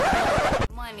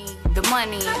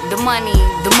money, the money,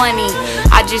 the money.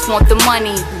 I just want the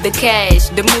money, the cash,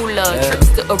 the moolah.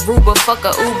 Trips to Aruba, fuck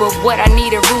a Uber. What I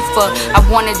need a roof for. I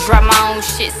wanna drive my own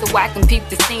shit so I can peep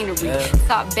the scenery.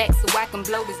 Top back so I can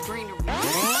blow this greenery.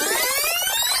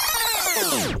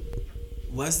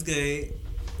 What's good?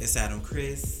 It's Adam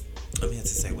Chris. I'm here to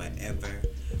say whatever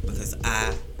because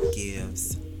I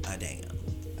gives a damn.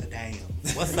 A damn.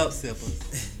 What's up,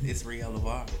 sippers? It's Real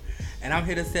LeVar. And I'm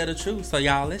here to tell the truth. So,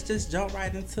 y'all, let's just jump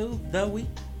right into the week.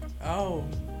 Oh,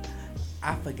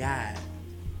 I forgot.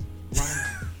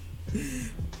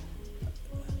 Ryan.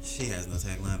 She has no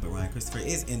tagline, but Ryan Christopher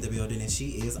is in the building and she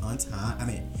is on time. I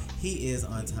mean, he is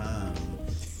on time.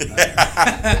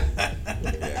 Yeah,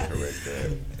 correct.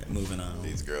 Moving on.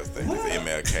 These girls think it's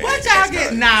MLK. What y'all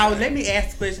get now? Let me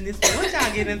ask the question this way. What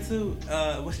y'all get into?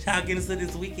 What y'all get into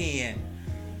this weekend?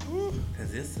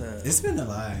 Cause it's been a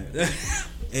lot.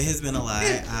 It has been a lot.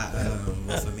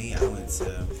 Well, for me, I went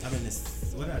to.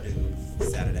 What did I do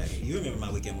Saturday? You remember my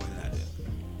weekend more than I do.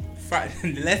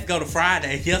 Friday. Let's go to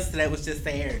Friday. Yesterday was just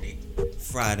Saturday.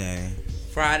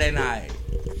 Friday night.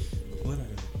 What did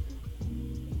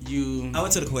I do? I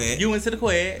went to the Qued. You went to the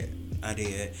Qued. I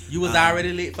did. You was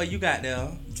already lit before you got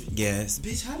there. Yes.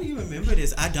 Bitch, how do you remember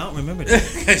this? I don't remember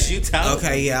this. Because you told me.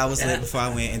 Okay, yeah, I was lit before I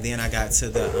went, and then I got to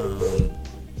the,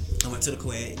 I went to the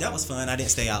Qued. That was fun. I didn't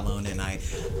stay out long that night.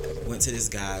 Went to this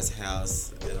guy's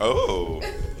house. Oh.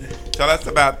 Tell us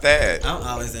about that. I'm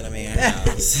always in a man's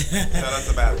house. Tell us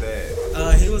about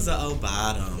that. He was an old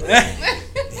bottom.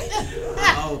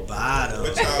 Old bottom.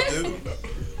 What y'all do?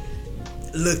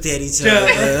 Looked at each other.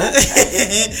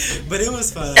 But it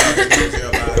was fun. Was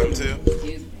your bottom too?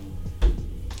 Excuse me.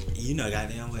 You know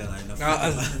goddamn well I ain't no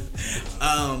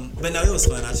but no, it was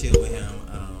fun. I chilled with him.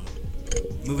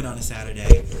 Moving on to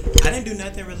Saturday. I didn't do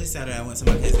nothing really Saturday. I went to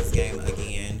my cousin's game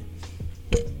again.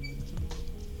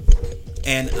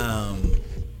 And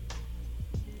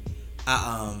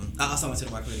I also went to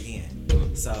the market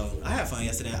again. So I had fun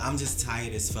yesterday. I'm just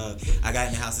tired as fuck. I got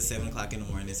in the house at 7 o'clock in the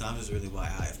morning, so I'm just really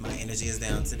wild. If my energy is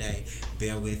down today,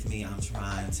 bear with me. I'm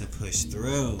trying to push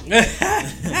through.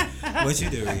 What you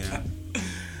do, Ria?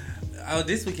 Oh,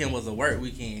 this weekend was a work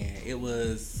weekend. It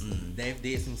was, they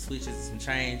did some switches and some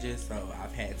changes, so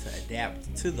I've had to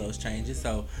adapt to those changes.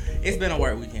 So it's been a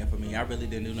work weekend for me. I really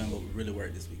didn't do nothing but really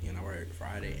work this weekend. I worked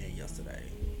Friday and yesterday.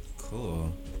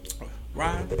 Cool.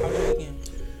 Ryan, how was your weekend?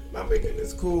 My weekend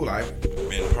is cool. I've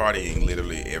been partying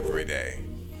literally every day.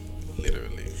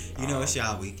 Literally. You know, it's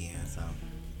y'all weekend, so.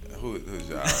 Who's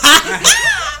y'all?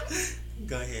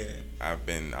 Go ahead. I've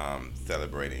been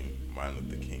celebrating Martin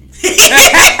Luther King.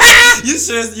 You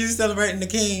sure you celebrating the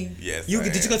King? Yes.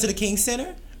 Did you go to the King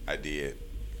Center? I did.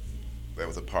 There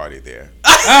was a party there.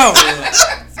 Oh,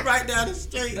 it's right down the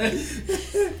street.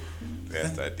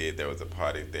 Yes, I did. There was a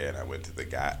party there, and I went to the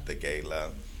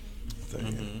gala. So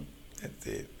yeah, that's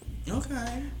it.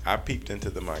 Okay. I peeped into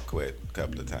the Marquette a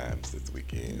couple of times this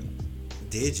weekend.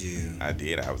 Did you? I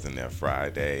did. I was in there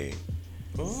Friday,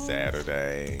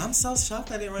 Saturday. I'm so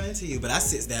shocked I didn't run into you, but I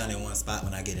sit down in one spot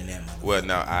when I get in that motherfucker. Well,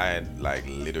 no, I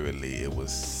literally, it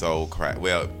was so crowded.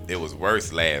 Well, it was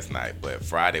worse last night, but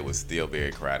Friday was still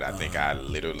very crowded. I think I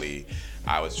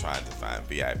was trying to find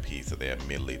VIP, so they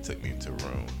immediately took me to a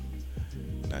room.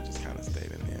 And I just kind of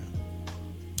stayed in there.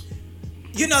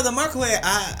 You know, the Marquette,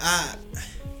 I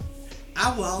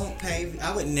won't pay.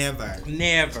 I would never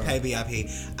pay VIP.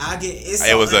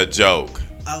 It was a joke.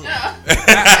 Oh.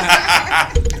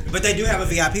 But they do have a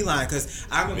VIP line because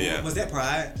I remember. Was that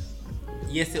Pride?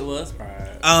 yes, it was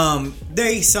Pride.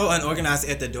 They so unorganized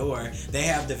at the door. They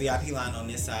have the VIP line on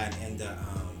this side and the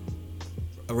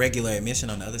a regular admission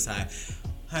on the other side.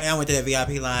 Honey, I went to that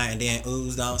VIP line and then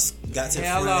got to the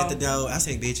front at the door. I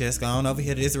said, bitch, let's go on over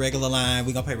here to this regular line.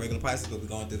 We're going to pay regular prices, but we're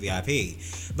going through VIP.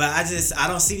 But I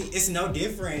don't see, it's no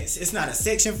difference. It's not a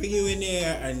section for you in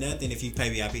there or nothing if you pay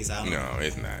VIP. So no,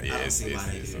 it's not. Yeah, I don't see why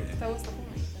they do that. So what's the point?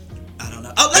 I don't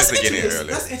know. Oh, let's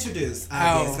introduce.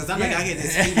 I guess, because I hear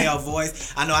this female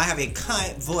voice. I know I have a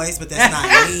cunt voice, but that's not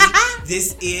me.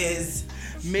 This is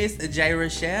Miss J.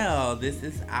 Rochelle. This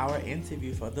is our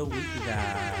interview for the week, you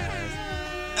guys.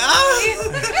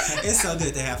 It's so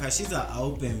good to have her. She's an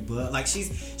open book. Like she's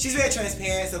very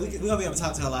transparent. So we're gonna be able to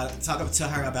talk to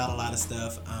her about a lot of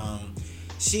stuff.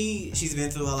 She's been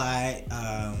through a lot.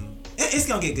 It's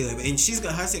gonna get good, and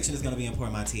her section is gonna be in Pour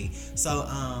My Tea. So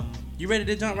you ready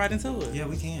to jump right into it? Yeah,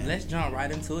 we can. Let's jump right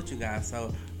into it, you guys.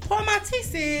 So Pour My Tea,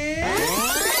 sis.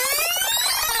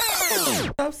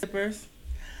 So sippers.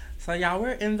 So y'all,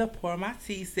 we're in the Pour My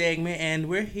Tea segment, and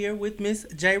we're here with Miss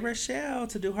J. Rochelle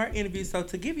to do her interview. So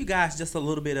to give you guys just a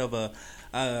little bit of a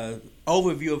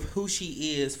overview of who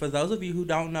she is, for those of you who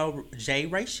don't know, J.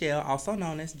 Rochelle, also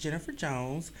known as Jennifer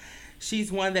Jones,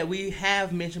 she's one that we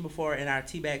have mentioned before in our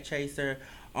Teabag Chaser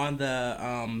on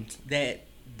the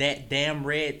that damn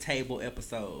red table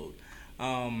episode.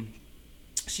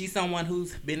 She's someone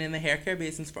who's been in the hair care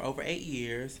business for over 8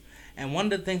 years. And one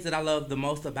of the things that I love the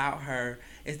most about her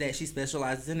is that she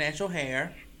specializes in natural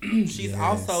hair. She's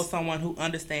also someone who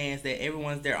understands that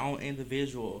everyone's their own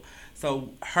individual.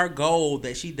 So her goal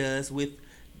that she does with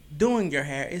doing your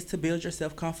hair is to build your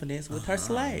self-confidence with her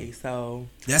slay. So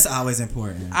that's always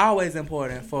important. Always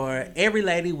important for every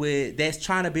lady that's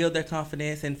trying to build their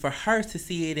confidence, and for her to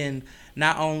see it in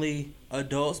not only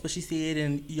adults, but she see it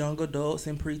in young adults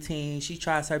and preteens. She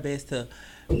tries her best to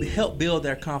help build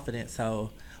their confidence.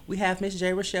 So we have Miss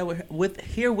J. Rochelle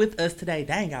here with us today.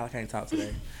 Dang, y'all, I can't talk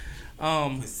today.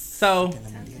 So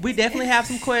we definitely have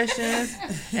some questions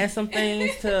and some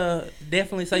things to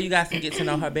definitely, so you guys can get to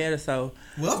know her better. So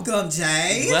welcome,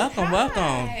 Jay. Welcome.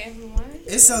 Hi, everyone.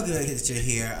 It's so good that you're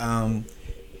here. I'm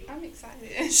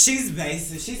excited. She's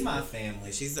my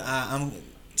family. She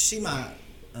my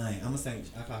aunt.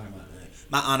 I call her my aunt.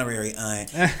 My honorary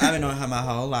aunt. I've been knowing her my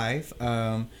whole life.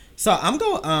 So I'm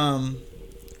going.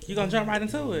 You gonna jump right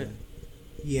into it?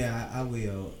 Yeah, I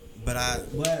will. But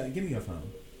give me your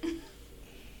phone.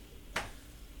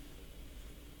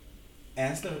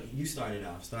 Ask her. You started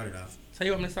off. So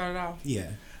you want me to start it off? Yeah.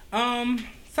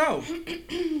 So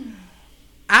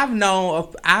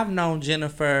I've known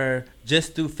Jennifer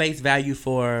just through face value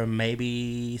for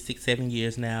maybe 6-7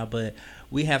 years now, but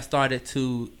we have started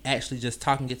to actually just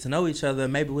talk and get to know each other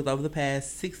maybe with over the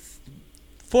past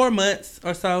 4 months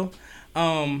or so.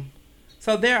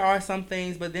 So there are some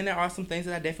things, but then there are some things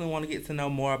that I definitely want to get to know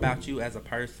more about you as a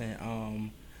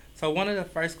person. So one of the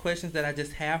first questions that I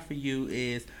just have for you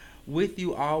is, with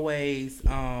you always,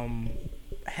 let me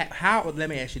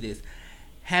ask you this.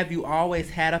 Have you always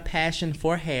had a passion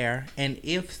for hair? And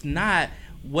if not,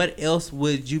 what else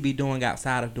would you be doing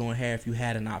outside of doing hair if you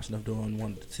had an option of doing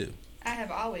one of the two? I have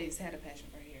always had a passion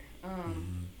for hair.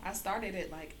 I started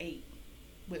at like 8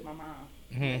 with my mom.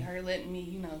 And her letting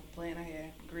me, play in her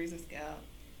hair, grease her scalp,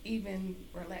 even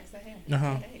relax her hair.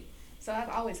 At 8. So I've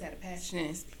always had a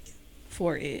passion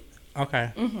for it.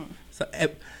 Okay.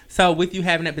 So with you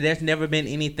having that, but there's never been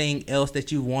anything else that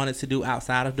you wanted to do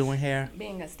outside of doing hair?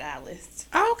 Being a stylist.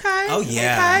 Okay. Oh,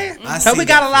 yeah. Okay. So we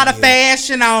got a lot of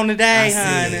fashion on today,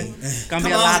 honey. Gonna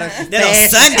be a lot of fashion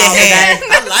Sunday on hat.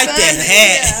 today. I like that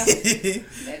hat.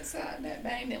 That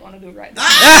bang didn't want to do it right now.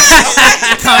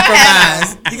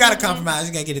 Compromise. You gotta compromise.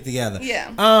 You gotta get it together.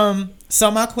 Yeah. So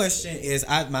my question is,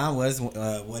 mine was,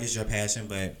 what is your passion?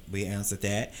 But we answered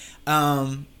that.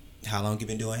 How long you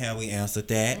been doing hair? We answered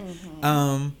that.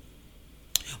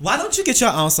 Why don't you get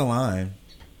your own salon?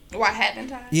 Why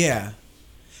haven't I? Yeah.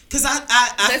 Cause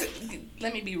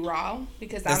let me be raw,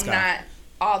 because I'm not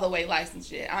all the way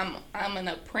licensed yet. I'm an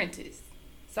apprentice,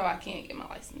 so I can't get my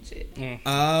license yet.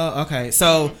 Oh, okay.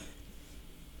 So,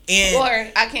 or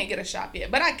I can't get a shop yet,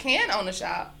 but I can own a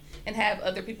shop and have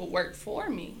other people work for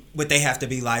me. But they have to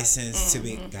be licensed to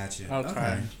be. Gotcha.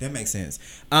 Okay, that makes sense.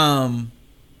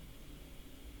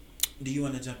 Do you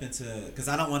want to jump into? Because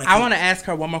I don't want to. I want to ask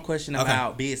her one more question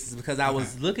about business, because I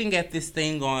was looking at this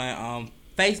thing on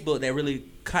Facebook that really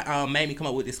made me come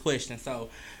up with this question. So,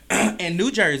 in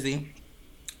New Jersey,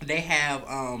 they have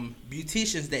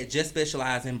beauticians that just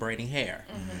specialize in braiding hair.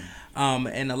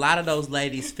 And a lot of those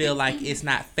ladies feel like it's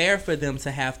not fair for them to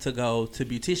have to go to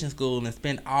beautician school and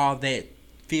spend all that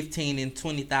 $15,000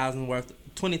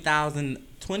 and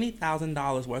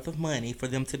 $20,000 worth of money for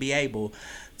them to be able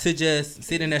to just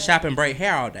sit in their shop and braid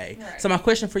hair all day. Right. So my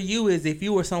question for you is, if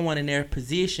you were someone in their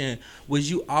position, would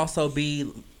you also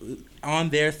be on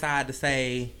their side to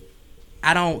say,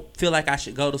 I don't feel like I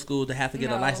should go to school to have to get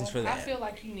a license for that? I feel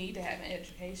like you need to have an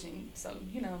education, so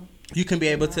you can be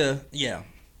able to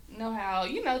know how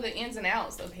the ins and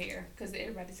outs of hair, because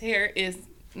everybody's hair is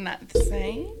not the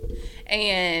same,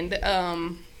 and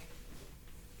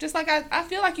just like I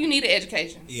feel like you need an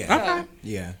education. Yeah.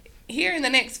 Yeah. Here in the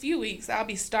next few weeks, I'll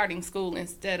be starting school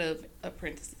instead of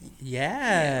apprenticing.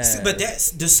 Yeah. But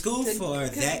that's the school for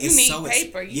that is so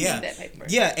paper. You need that paper.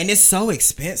 Yeah, and it's so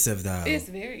expensive though. It's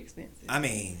very expensive. I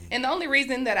mean, and the only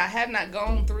reason that I have not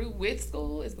gone through with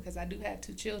school is because I do have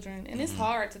 2 children, and it's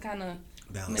hard to kind of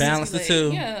balance the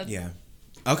two. Yeah.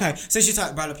 Okay. Since you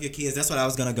brought up your kids, that's what I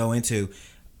was gonna go into.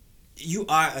 You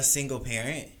are a single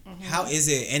parent. How is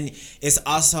it? And it's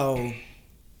also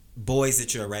boys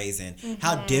that you're raising.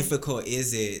 How difficult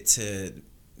is it to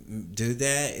do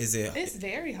that? Is it? It's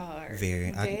very hard.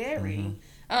 Very.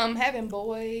 Having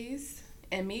boys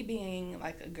and me being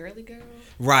like a girly girl.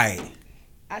 Right.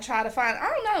 I try to find. I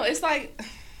don't know. It's like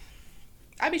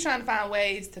I be trying to find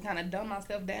ways to kind of dumb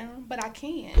myself down, but I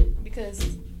can't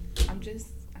because I'm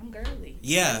girly.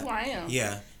 Yeah. That's who I am.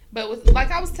 Yeah. But with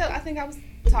like I think I was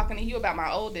talking to you about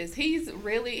my oldest. He's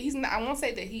not, I won't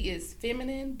say that he is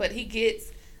feminine, but he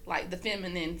gets like the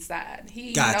feminine side.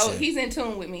 Gotcha. He's in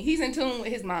tune with me. He's in tune with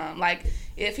his mom. Like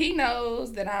if he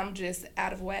knows that I'm just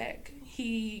out of whack,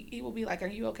 he will be like, "Are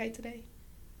you okay today?"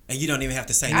 And you don't even have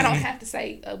to say. I don't have to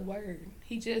say a word.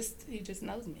 He just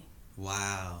knows me.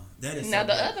 Wow, that is. Now so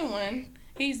the good. other one,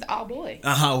 he's all boy.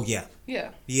 Oh yeah.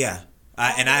 Yeah. Yeah.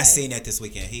 I seen that this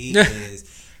weekend. He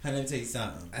is. Let me tell you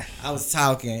something. I was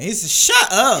talking. He said,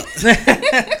 "Shut up."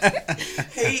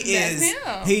 He is.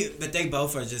 That's him. But they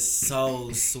both are just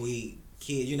so sweet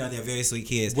kids. You know, they're very sweet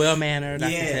kids. Well mannered.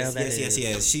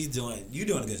 Yes. You're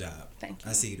doing a good job. Thank you.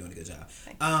 I see you doing a good job.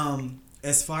 Thank you.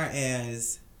 As far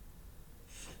as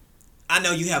I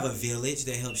know, you have a village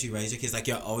that helps you raise your kids. Like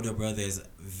your older brother is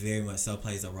very much so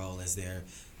plays a role as their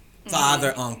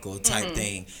father, uncle type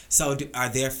thing. So, are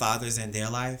there fathers in their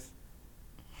life?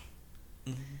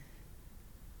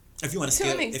 If you want to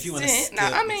skip, no,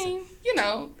 I mean,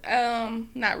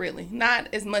 not really, not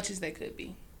as much as they could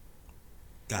be.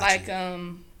 Gotcha. Like,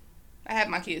 I have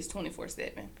my kids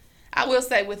 24/7. I will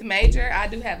say with Major, I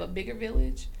do have a bigger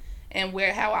village, and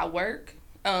how I work,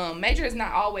 Major is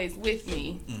not always with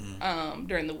me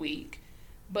during the week,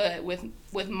 but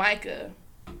with Micah,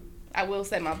 I will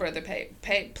say my brother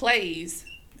plays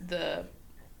the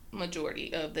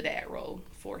majority of the dad role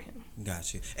for him.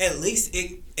 Got you. At least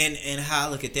it, and how I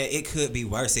look at that, it could be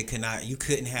worse. It could not. You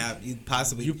couldn't have. You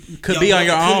possibly. You could be on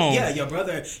your own. Yeah, your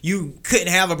brother. You couldn't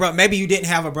have a brother. Maybe you didn't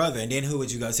have a brother, and then who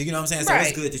would you go? So you know what I'm saying. So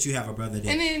it's good that you have a brother.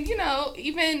 Then. And then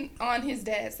even on his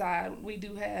dad's side, we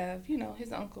do have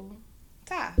his uncle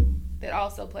Ty that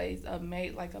also plays a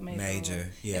major role.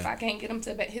 Yeah. If I can't get him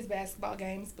to his basketball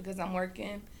games because I'm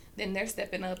working, then they're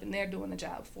stepping up and they're doing the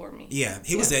job for me. Yeah,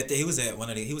 he was at the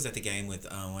game with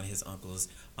one of his uncles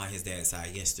on his dad's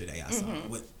side yesterday. I saw him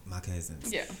with my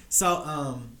cousins. Yeah.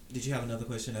 So, did you have another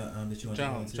question that you want to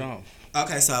go into? Jump.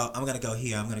 Okay, so I'm gonna go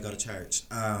here. I'm gonna go to church.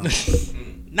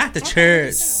 Not the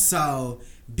church. So,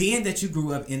 being that you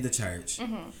grew up in the church,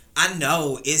 I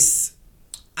know it's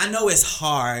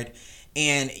hard,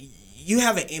 and you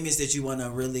have an image that you want to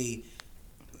really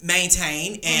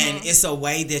maintain, and it's a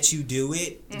way that you do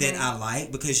it that I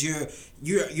like, because you're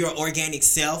your organic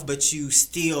self, but you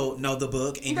still know the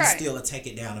book, and you still take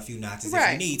it down a few notches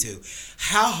if you need to.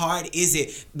 How hard is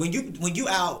it when you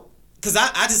out? Because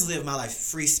I just live my life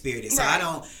free spirited, so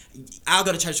I'll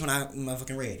go to church when I'm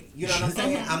motherfucking ready. You know what I'm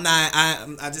saying? I'm not.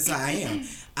 I am.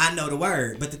 I know the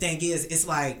word, but the thing is, it's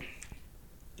like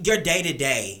your day to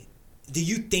day. Do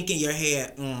you think in your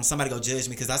head, somebody go judge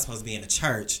me because I'm supposed to be in the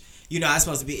church? I'm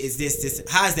supposed to be, is this,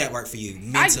 how does that work for you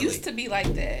mentally? I used to be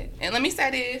like that. And let me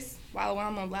say this while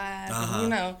I'm alive.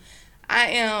 I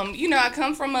am, I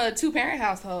come from a 2-parent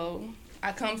household.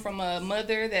 I come from a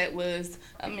mother that was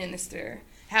a minister.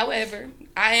 However,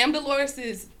 I am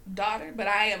Dolores' daughter, but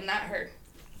I am not her.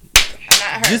 I'm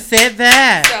not her. You said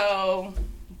that. So,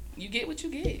 you get what you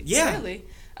get. Yeah. Really.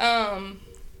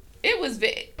 It was,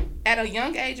 at a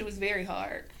young age, it was very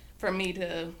hard for me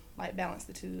to, balance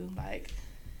the two.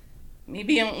 Me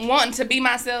wanting to be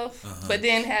myself, but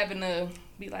then having to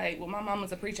be like, well, my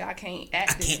mama's a preacher. I can't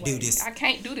act this way. Do this. I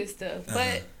can't do this stuff.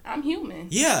 But I'm human.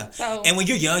 Yeah. So, and when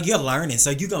you're young, you're learning.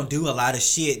 So you're going to do a lot of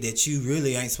shit that you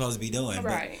really ain't supposed to be doing.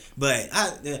 Right. But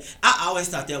I always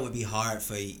thought that would be hard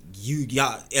for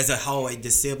y'all as a whole, the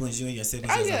siblings, you and your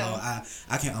siblings as a whole.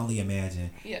 I can only imagine.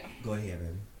 Yeah. Go ahead,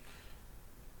 baby.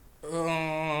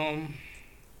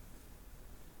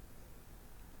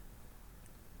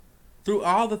 Through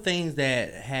all the things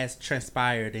that has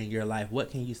transpired in your life, what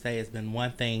can you say has been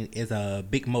one thing is a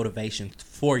big motivation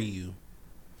for you?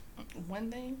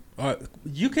 One thing? Or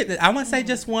you could, I wouldn't say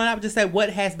just one. I would just say, what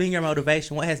has been your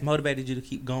motivation? What has motivated you to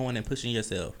keep going and pushing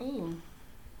yourself? Ooh.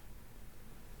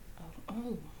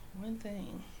 Oh, one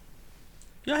thing.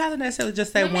 You don't have to necessarily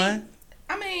just say one.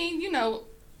 I mean,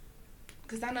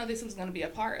 because I know this was going to be a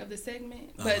part of the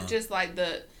segment, but just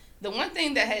the one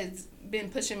thing that has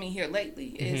been pushing me here lately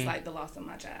is the loss of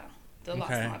my child, the loss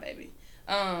of my baby.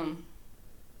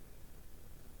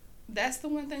 That's the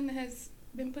one thing that has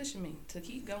been pushing me to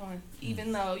keep going,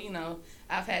 even though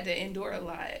I've had to endure a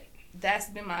lot. That's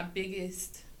been my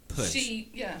biggest push.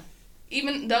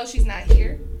 Even though she's not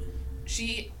here,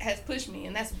 she has pushed me,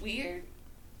 and that's weird.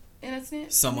 in a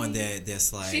sense. Someone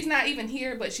that's like, she's not even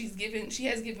here, but she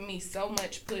has given me so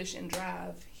much push and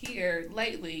drive here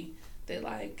lately that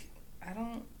like I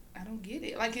don't get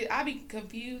it. Like I be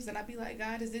confused and I be like,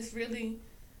 God, is this really?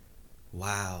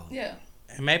 Wow. Yeah.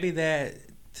 And maybe that,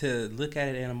 to look at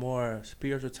it in a more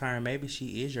spiritual term, maybe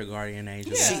she is your guardian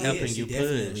angel, Yeah. helping you push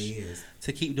is.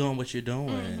 to keep doing what you're doing.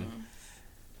 Mm-hmm.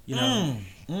 You know.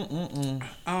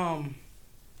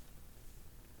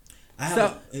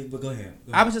 But go ahead.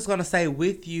 I was just gonna say,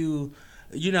 with you,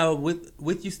 you know,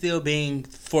 with you still being,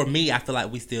 for me, I feel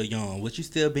like we still young. With you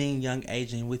still being young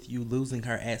age, and with you losing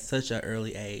her at such an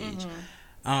early age,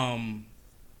 how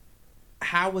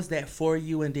was that for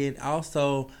you? And then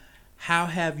also, how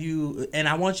have you? And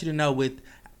I want you to know, with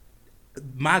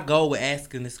my goal with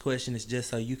asking this question is just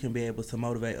so you can be able to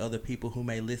motivate other people who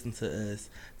may listen to us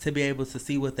to be able to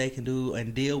see what they can do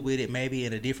and deal with it maybe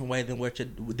in a different way than what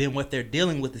they're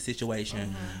dealing with the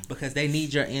situation, because they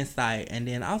need your insight. And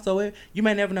then also, you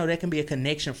may never know, there can be a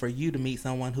connection for you to meet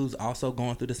someone who's also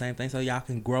going through the same thing, so y'all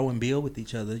can grow and build with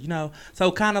each other, you know. So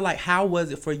kind of like, how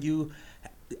was it for you?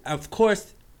 Of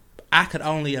course, I could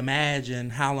only imagine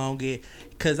how long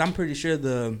because I'm pretty sure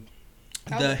the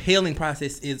healing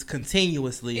process is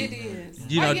continuously. It is.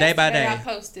 You know, day by day. I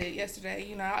posted yesterday.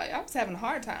 You know, I was having a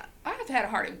hard time. I've had a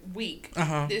hard week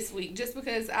this week, just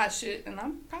because I should, and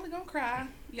I'm probably gonna cry.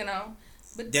 You know,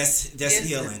 but that's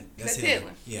healing. That's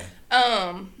healing. Yeah.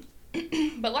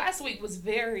 But last week was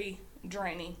very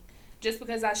draining, just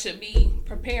because I should be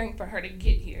preparing for her to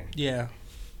get here. Yeah.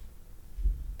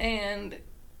 And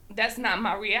that's not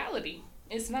my reality.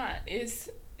 It's not. It's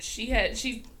she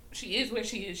is where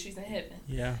she is. She's in heaven.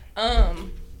 Yeah.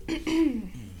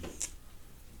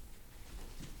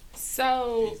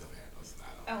 So.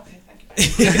 Okay, thank you.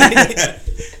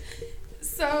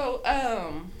 So,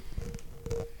 hold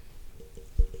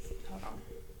on.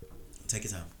 Take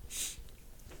your time.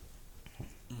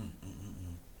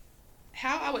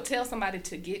 How I would tell somebody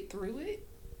to get through it,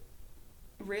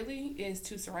 really, is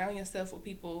to surround yourself with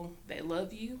people that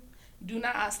love you. Do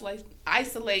not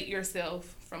isolate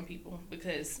yourself from people,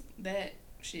 because that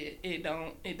shit, it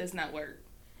does not work.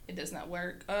 It does not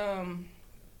work.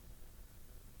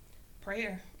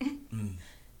 Prayer.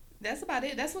 That's about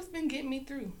it. That's what's been getting me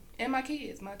through. And my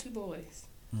kids, my 2 boys.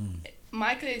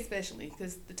 Micah especially,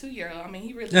 because the 2-year-old, I mean,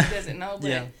 he really doesn't know,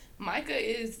 but Micah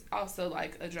is also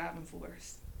like a driving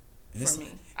force for me.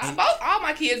 All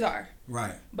my kids are.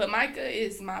 Right. But Micah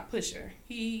is my pusher.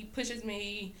 He pushes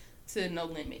me to no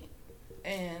limit.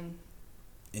 And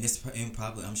it's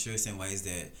probably, I'm sure it's in ways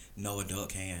that no adult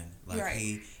can. Like,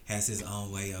 he has his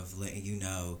own way of letting you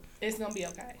know it's gonna be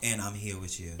okay, and I'm here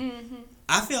with you.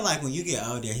 I feel like when you get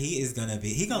older, he gonna live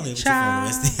with you for the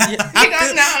rest of the year.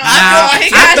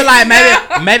 I feel like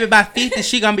maybe by 50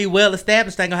 she gonna be well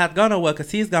established. Ain't gonna have to go nowhere,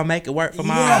 because he's gonna make it work for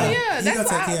mom. Yeah,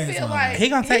 that's why I feel like he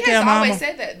gonna take care of mama. He has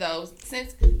always said that though,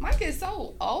 since Mike is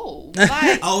so old.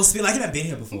 Like, feel like he done been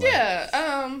here before.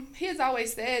 Yeah, he has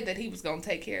always said that he was gonna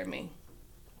take care of me.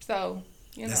 So,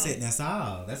 you know. That's it. That's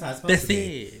all. That's how it's supposed to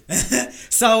be. That's it.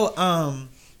 So, I'm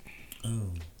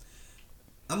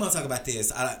gonna talk about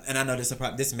this, and I know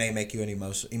this may make you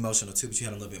emotional too, but you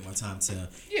had a little bit more time to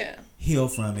heal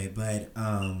from it. But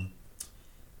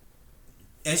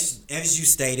as you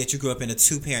stated, you grew up in a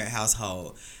 2-parent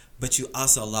household, but you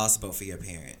also lost both of your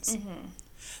parents.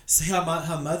 So her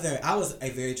mother, I was a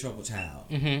very troubled child.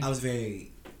 I was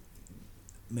very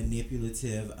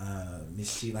manipulative,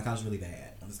 mischief. Like, I was really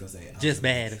bad. I'm just gonna say it. Just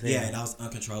bad. Yeah, and I was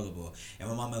uncontrollable. And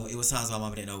my mama, it was times my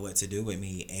mama didn't know what to do with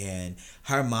me. And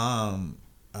her mom,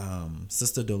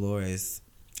 Sister Dolores,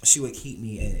 she would keep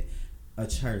me at a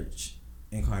church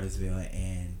in Cartersville,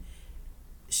 and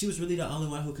she was really the only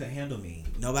one who could handle me.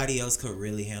 Nobody else could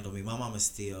really handle me. My mama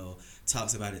still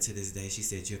talks about it to this day. She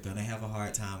said, you're going to have a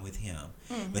hard time with him.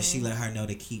 But she let her know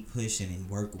to keep pushing and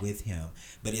work with him.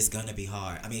 But it's going to be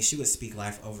hard. I mean, she would speak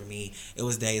life over me. It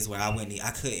was days where I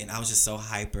was just so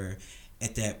hyper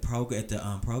at that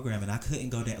program, and I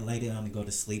couldn't lay down and go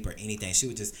to sleep or anything.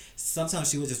 Sometimes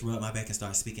she would just rub my back and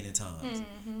start speaking in tongues.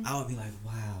 I would be like,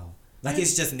 wow. Like,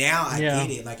 it's just now I get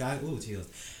it. Like, chills.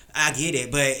 I get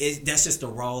it, but that's just the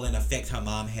role and effect her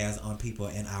mom has on people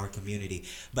in our community.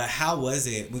 But how was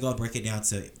it? We're going to break it down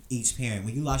to each parent.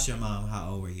 When you lost your mom,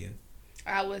 how old were you?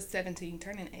 I was 17,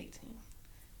 turning 18.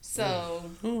 So,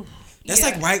 that's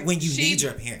like right when you need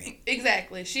your parent.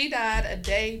 Exactly. She died a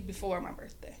day before my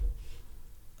birthday.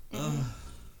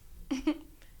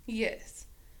 Yes.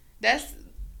 That's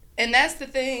the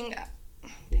thing.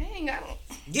 Dang, I don't...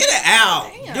 Get it out.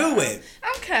 Damn. Do it.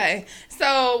 Okay.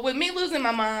 So, with me losing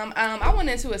my mom, I went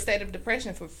into a state of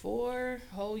depression for 4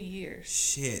 whole years.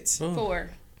 Shit. 4.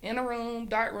 in a room,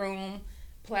 dark room,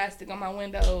 plastic on my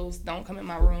windows, don't come in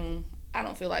my room. I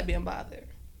don't feel like being bothered.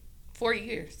 4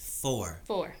 years.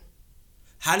 4.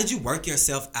 How did you work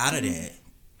yourself out of that?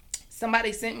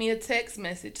 Somebody sent me a text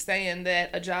message saying that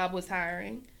a job was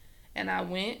hiring, and I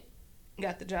went,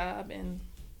 got the job, and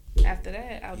after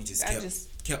that, I just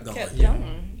kept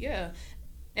going. Yeah.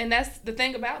 And that's the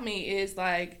thing about me is,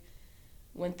 like,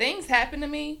 when things happen to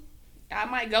me, I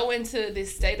might go into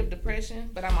this state of depression,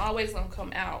 but I'm always going to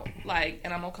come out,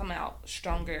 and I'm going to come out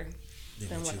stronger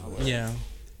than what I was. Yeah.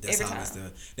 That's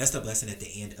the blessing at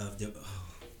the end of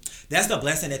that's the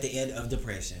blessing at the end of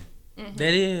depression. Mm-hmm.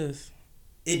 That is.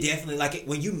 It definitely, like,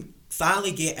 when you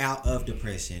finally get out of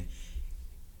depression,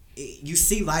 you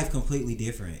see life completely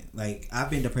different. Like, I've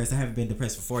been depressed. I haven't been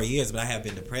depressed for 4 years, but I have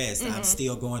been depressed. Mm-hmm. I'm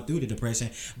still going through the depression.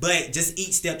 But just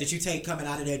each step that you take coming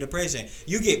out of that depression,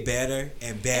 you get better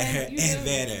and better and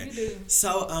better. You do.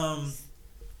 So,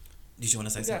 did you want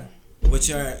to say something? With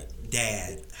your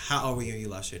dad, how old were you when you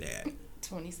lost your dad?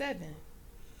 27.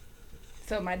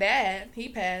 So my dad, he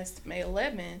passed May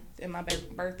 11th, and my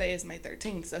birthday is May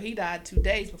 13th. So he died 2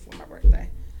 days before my birthday.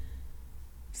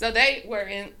 So they were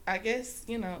in, I guess,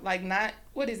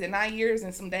 9 years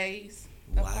and some days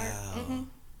apart. Wow. Mm-hmm.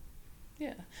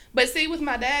 Yeah. But see, with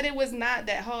my dad, it was not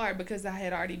that hard because I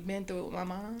had already been through it with my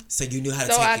mom. So you knew how to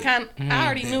take it. I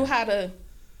already knew how to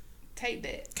take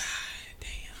that. God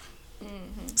damn.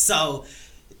 Mm-hmm. So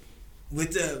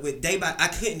with day by, I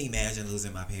couldn't imagine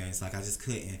losing my parents. Like, I just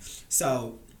couldn't.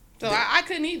 So I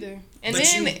couldn't either. And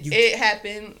then it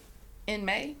happened in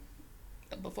May,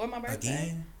 before my birthday.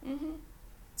 Again?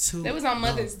 Mm-hmm. It was on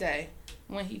Mother's Day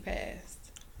when he passed.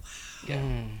 Wow.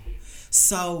 Yeah.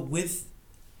 So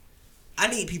I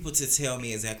need people to tell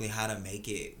me exactly how to make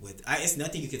it it's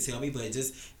nothing you can tell me, but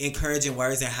just encouraging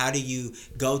words, and how do you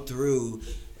go through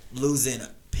losing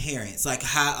parents? Like,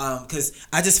 how, because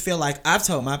I just feel like I've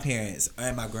told my parents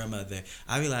and my grandmother,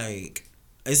 I be like,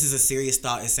 this is a serious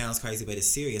thought. It sounds crazy, but it's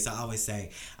serious. I always say,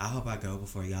 I hope I go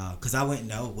before y'all, because I wouldn't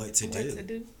know what to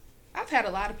do. I've had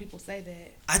a lot of people say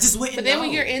that. I just wouldn't know. But then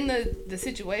when you're in the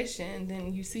situation,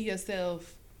 then you see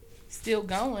yourself still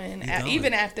going.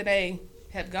 Even after they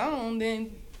have gone,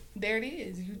 then there it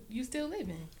is. You still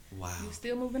living. Wow. You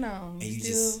still moving on. And you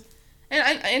just...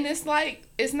 And it's like,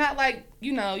 it's not like,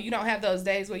 you don't have those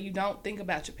days where you don't think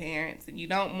about your parents and you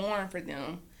don't mourn for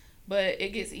them, but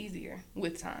it gets easier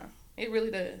with time. It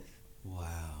really does. Wow.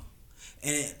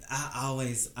 And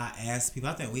I ask people,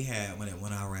 I think we had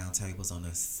when our round tables on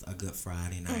a Good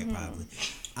Friday night, probably.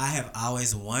 I have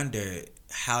always wondered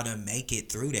how to make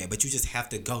it through that, but you just have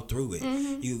to go through it.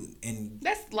 Mm-hmm.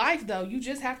 That's life, though. You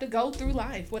just have to go through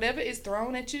life. Whatever is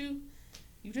thrown at you,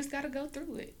 you just got to go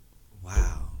through it.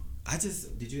 Wow. I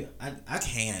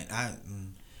can't.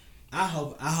 I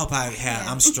hope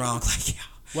I'm strong like y'all.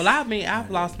 Well, I mean,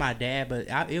 I've lost my dad, but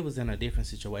it was in a different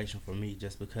situation for me,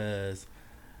 just because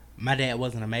my dad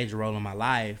wasn't a major role in my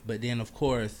life. But then, of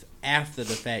course, after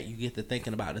the fact, you get to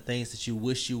thinking about the things that you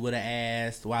wish you would have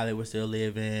asked while they were still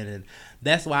living. And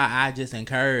that's why I just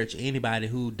encourage anybody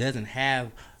who doesn't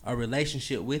have a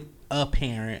relationship with a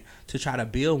parent to try to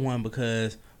build one,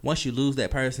 because once you lose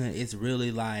that person, it's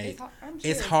really like,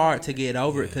 it's hard to get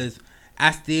over it. Because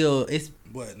let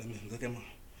me look at my...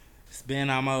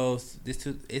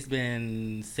 It's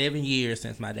been 7 years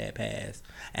since my dad passed.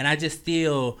 And I just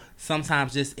still,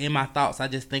 sometimes just in my thoughts, I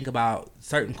just think about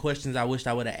certain questions I wished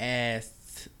I would have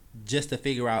asked just to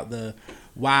figure out the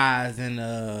whys,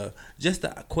 and just the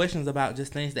questions about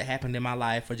just things that happened in my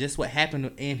life, or just what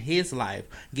happened in his life.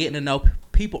 Getting to know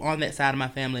people on that side of my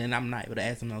family, and I'm not able to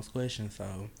ask them those questions.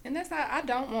 So. And that's how I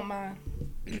don't want my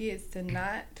kids to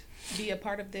not be a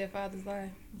part of their father's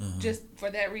life, just for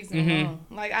that reason alone.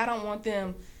 Like, I don't want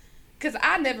them, because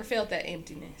I never felt that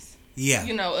emptiness. Yeah.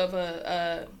 Of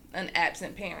an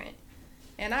absent parent,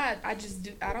 and I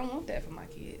don't want that for my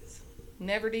kids.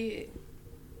 Never did.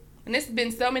 And it's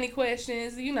been so many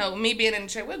questions. Me being in the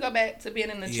church. We'll go back to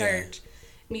being in the church,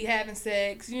 me having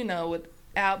sex.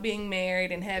 Without being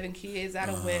married and having kids out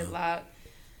of wedlock,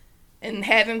 and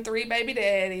having 3 baby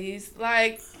daddies.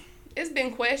 Like, it's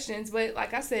been questions, but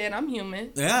like I said, I'm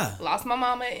human. Yeah. Lost my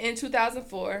mama in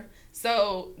 2004.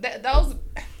 So those,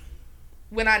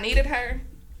 when I needed her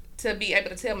to be able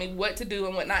to tell me what to do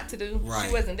and what not to do,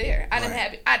 she wasn't there. I didn't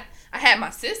have it. I had my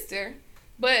sister,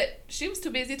 but she was too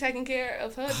busy taking care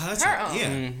of her own. Yeah.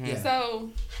 Mm-hmm.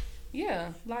 So,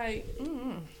 yeah, like,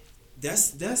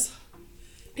 that's.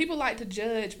 People like to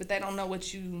judge, but they don't know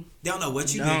what you... They don't know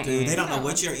what you've been through. They don't know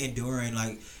what you're enduring,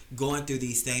 like, going through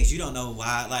these things. You don't know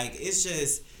why. Like, it's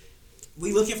just...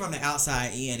 we looking from the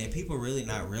outside in, and people really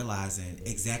not realizing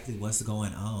exactly what's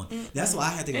going on. That's why I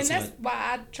had to go and to that's why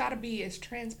I try to be as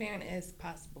transparent as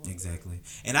possible. Exactly.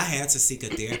 And I had to seek a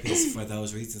therapist for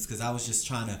those reasons, because I was just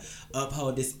trying to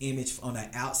uphold this image on the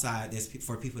outside that's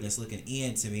for people that's looking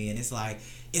in to me, and it's like,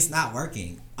 it's not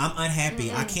working. I'm unhappy.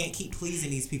 I can't keep pleasing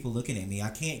these people looking at me. I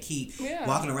can't keep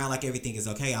walking around like everything is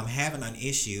okay. I'm having an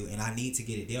issue and I need to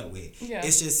get it dealt with. Yeah.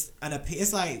 It's just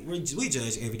it's like we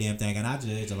judge every damn thing, and I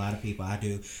judge a lot of people. I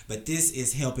do, but this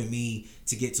is helping me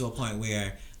to get to a point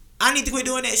where I need to quit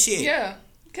doing that shit. Yeah,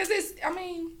 because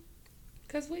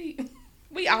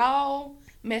we all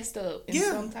messed up in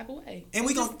some type of way, and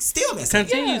we gonna still mess up.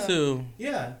 Continue to.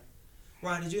 Yeah.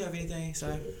 Ron, did you have anything?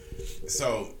 Sorry.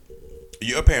 So,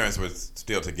 your parents were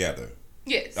still together?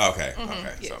 Yes. Okay. Mm-hmm.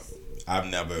 Okay. Yes. So, I've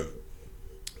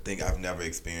never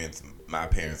experienced, my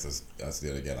parents are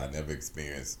still together. I never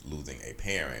experienced losing a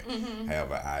parent. Mm-hmm.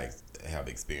 However, I have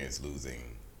experienced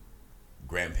losing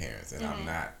grandparents, and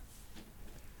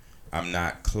I'm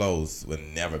not close. Would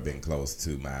never been close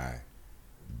to my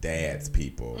dad's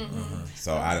people.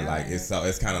 So I like it's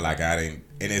kind of like I didn't,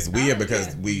 and it's weird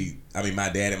because my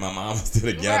dad and my mom are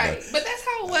still together. Right, but that's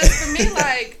how it was for me.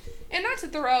 Like, and not to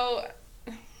throw,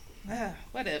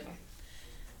 whatever.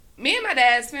 Me and my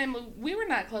dad's family, we were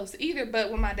not close either.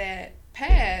 But when my dad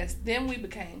passed, then we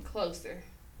became closer.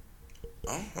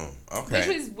 Oh, okay.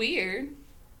 Which was weird.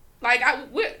 Like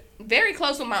we're very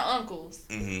close with my uncles,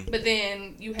 but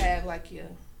then you have like the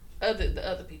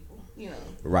other people. You know,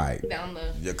 right down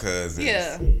the your cousins.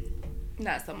 Yeah,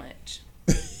 not so much.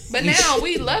 But now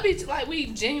we love we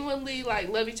genuinely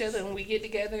love each other, and we get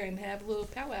together and have little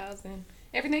powwows, and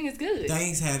everything is good.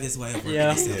 Things have this way of working.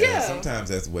 Yeah. Sometimes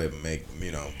that's what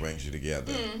brings you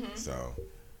together. So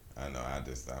I know I'm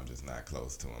just not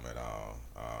close to them at all.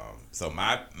 So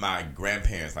my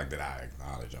grandparents, like that I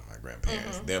acknowledge are my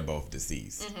grandparents, they're both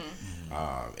deceased,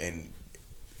 and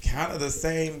kind of the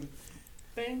same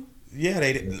thing. Yeah,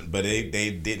 they didn't, but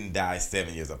they didn't die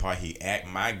 7 years apart.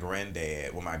 My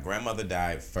grandmother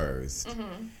died first,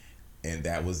 and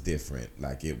that was different.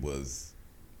 Like it was,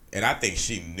 and I think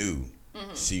she knew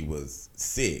she was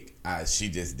sick. She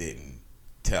just didn't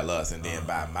tell us. And then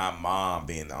by my mom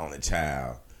being the only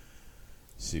child,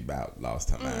 she about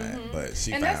lost her mind. But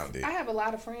she found it. I have a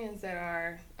lot of friends that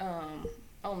are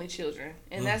only children,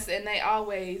 and and they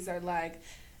always are like,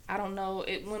 I don't know.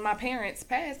 When my parents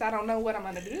passed, I don't know what I'm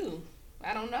going to do.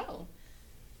 I don't know.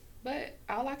 But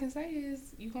all I can say is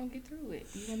you're going to get through it.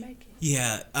 You're going to make it.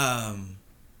 Yeah.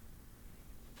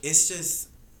 It's just,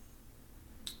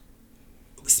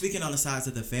 speaking on the sides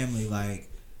of the family, like,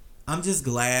 I'm just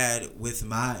glad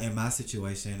in my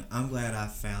situation, I'm glad I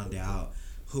found out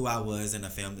who I was in the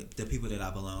family, the people that I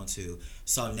belong to.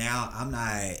 So now I'm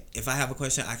not, if I have a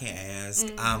question I can ask,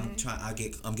 I'm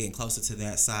getting closer to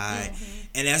that side.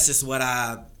 And that's just when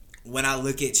I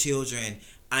look at children,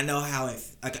 I know how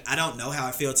I don't know how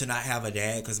it feels to not have a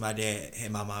dad, because my dad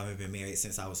and my mom have been married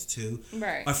since I was 2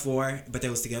 or 4, but they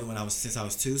was together since I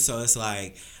was 2. So it's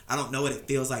like, I don't know what it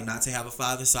feels like not to have a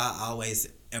father. So I always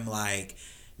am like,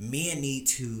 men need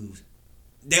to,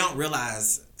 they don't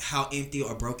realize how empty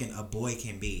or broken a boy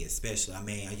can be, especially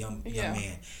a young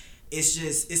man.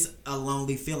 It's a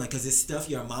lonely feeling, because it's stuff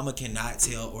your mama cannot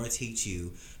tell or teach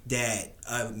you that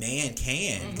a man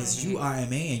can, because you are a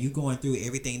man. You going through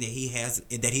everything that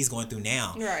he's going through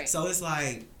now. Right. So it's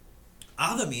like,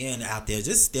 all the men out there,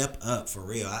 just step up for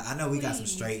real. I know we got some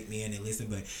straight men that listen,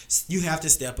 but you have to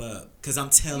step up, because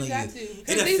I'm telling you, it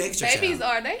affects your babies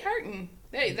child. They hurting.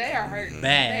 They are hurting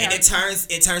bad, and it turns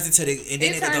into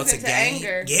it goes to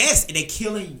anger. Yes, and they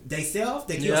killing themselves.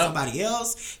 They kill somebody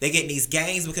else. They get in these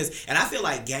gangs and I feel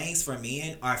like gangs for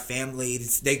men are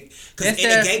families. Because in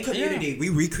the gay community, we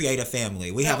recreate a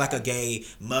family. We have like a gay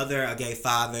mother, a gay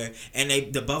father, and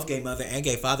the both gay mother and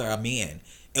gay father are men.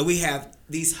 And we have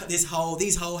these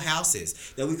whole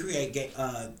houses that we create.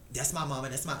 That's my mama,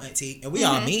 that's my auntie, and we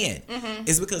are men.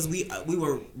 It's because we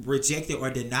were rejected or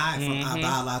denied from our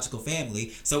biological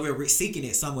family, so we're seeking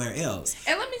it somewhere else.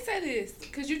 And let me say this,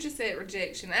 because you just said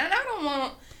rejection, and I don't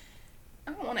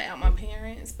want to out my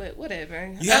parents, but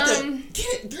whatever. You have to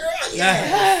get it, girl.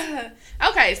 Yeah.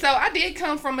 Okay, so I did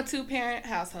come from a 2-parent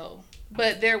household,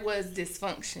 but there was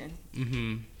dysfunction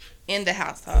in the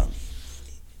household.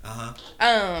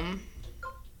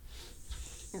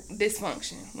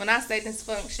 Dysfunction. When I say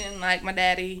dysfunction, like my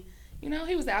daddy, he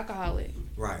was an alcoholic.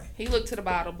 Right. He looked to the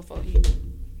bottle before he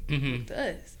looked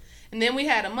to us. And then we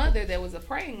had a mother that was a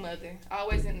praying mother,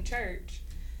 always in the church.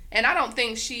 And I don't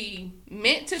think she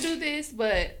meant to do this,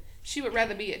 but she would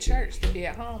rather be at church than be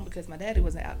at home because my daddy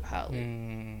was an alcoholic.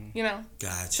 You know?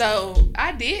 Gotcha. So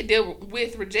I did deal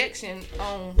with rejection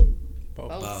on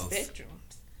both spectrums.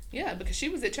 Yeah, because she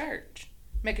was at church,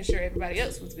 making sure everybody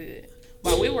else was good.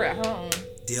 While we were at home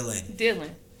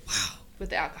dealing Wow. with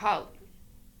the alcoholic.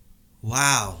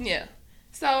 Wow. Yeah.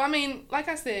 So, I mean, like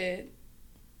I said,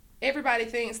 everybody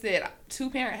thinks that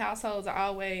 2-parent households are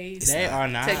always They are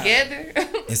not together.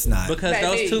 It's not. because Baby.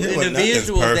 those two Well,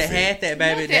 individuals that nothing's had that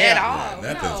baby, Nothing they at are. all.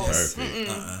 Nothing's No. perfect. You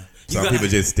Some gotta- people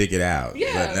just stick it out.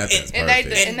 Yeah. But nothing's And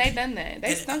perfect. they done that.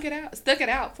 They stuck it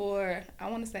out for, I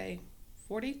want to say,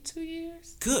 42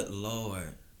 years? Good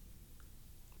Lord.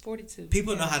 42.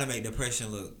 People know how to make depression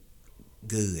look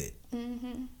good.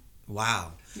 Mm-hmm.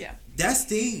 Wow. Yeah. That's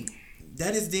deep.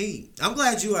 That is deep. I'm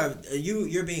glad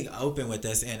you're being open with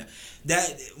us, and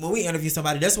that when we interview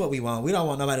somebody, that's what we want. We don't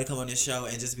want nobody to come on this show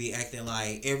and just be acting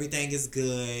like everything is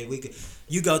good.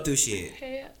 You go through shit.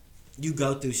 Yeah. You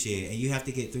go through shit, and you have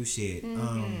to get through shit.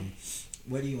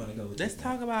 Mm-hmm. Where do you want to go with Let's this?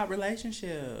 talk about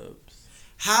relationships.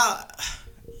 How?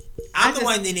 I'm the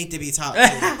one that need to be talked to.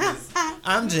 'Cause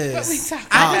I'm just. What we talking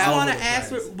I just about? want to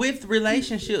ask with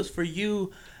relationships for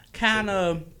you, kind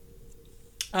of,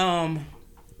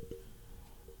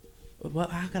 well,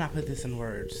 how can I put this in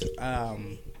words?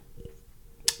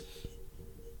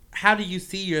 How do you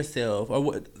see yourself, or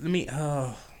what? Let me.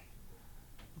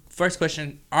 First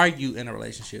question: are you in a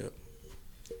relationship?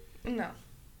 No.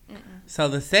 So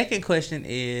the second question You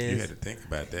had is, to think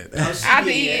about that. I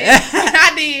did.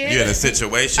 I did. You're in a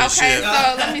situation. Okay,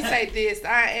 so let me say this.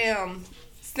 I am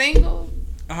single,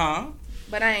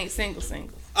 but I ain't single. Okay.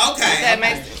 That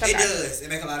makes sense. It Okay. does. It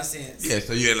makes a lot of sense. Yeah,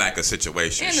 so you're in like a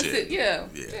situation. Yeah.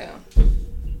 Yeah.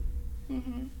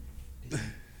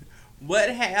 what?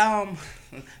 Adam,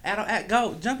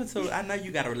 go jump into it. I know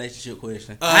you got a relationship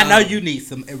question. I know you need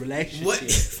some relationship. What?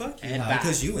 Fuck you, advice.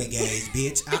 because you engaged,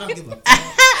 bitch. I don't give a fuck.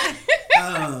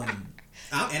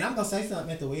 I'm gonna say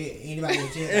something at the way anybody will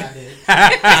check out there.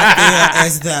 I feel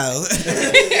as though.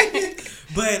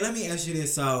 But let me ask you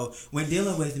this: so when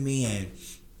dealing with men,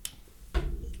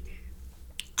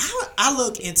 I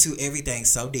look into everything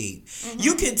so deep.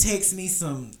 You can text me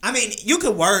some. I mean, you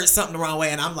could word something the wrong way,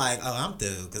 and I'm like, oh, I'm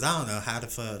through because I don't know how to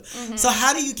fuck. So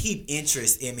how do you keep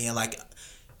interest in me? And like,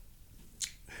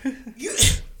 you,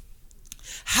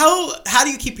 how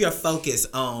do you keep your focus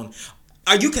on?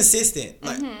 Are you consistent?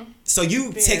 Like, so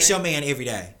you text your man every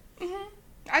day.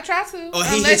 I try to. Or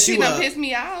he unless hits you done up. piss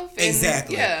me off. And,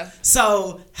 Exactly. Yeah.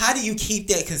 So how do you keep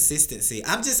that consistency?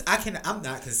 I'm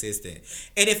not consistent.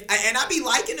 And I be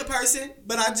liking the person,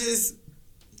 but I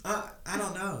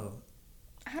don't know.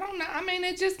 I don't know. I mean,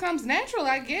 it just comes natural,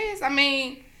 I guess. I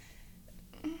mean,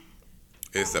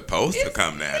 It's supposed to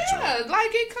come natural. yeah, like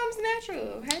it comes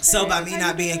natural. Hey, So by babe, me how not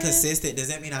you being doing? consistent, does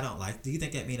that mean I don't like? Do you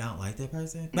think that mean I don't like that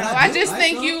person? But No, I do just like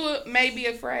think them. you may be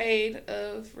afraid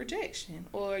of rejection,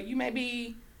 or you may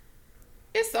be.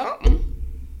 It's something.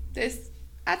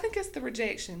 I think it's the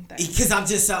rejection thing. Because I'm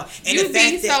just so. And You the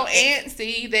be fact so that,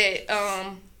 antsy that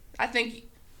I think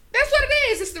that's what it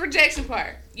is. It's the rejection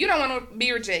part. You don't want to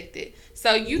be rejected,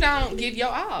 so you don't give your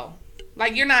all.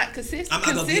 Like you're not consistent. I'm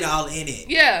not gonna get all in it.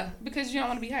 Yeah, because you don't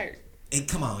want to be hurt. And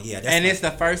come on, yeah. That's And not- it's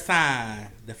the first sign.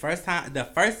 The first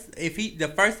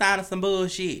sign of some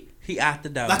bullshit, he out the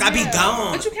door. like I be Yeah.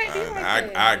 gone. But you can't be like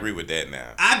that. I agree with that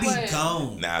now. I be What?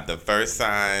 gone. Now, the first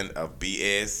sign of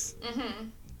BS,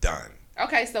 done.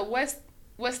 Okay, so what's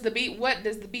the B? What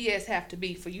does the BS have to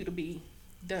be for you to be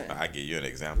done? I'll give you an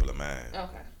example of mine.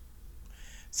 Okay.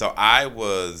 So I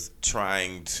was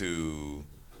trying to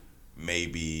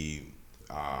maybe,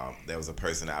 there was a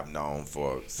person I've known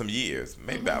for some years,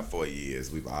 maybe about 4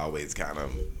 years. We've always kind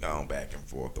of gone back and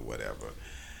forth or whatever.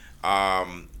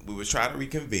 We were trying to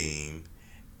reconvene,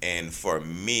 and for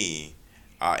me,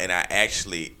 and I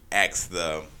actually asked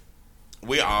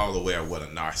we're all aware of what a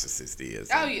narcissist is.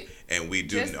 Oh, yeah. And we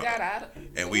do Just know. got out of.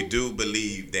 And we do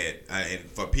believe that, and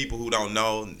for people who don't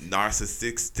know,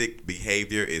 narcissistic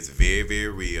behavior is very, very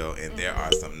real, and there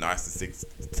are some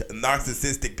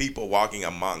narcissistic people walking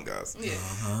among us. Yeah.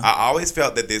 I always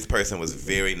felt that this person was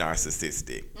very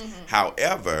narcissistic.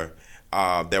 However,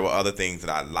 there were other things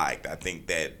that I liked. I think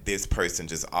that this person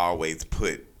just always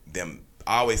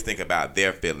always think about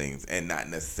their feelings and not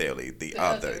necessarily the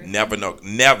other. Never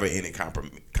any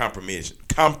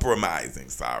compromising.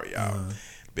 Sorry, y'all.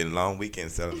 Been a long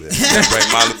weekend celebrating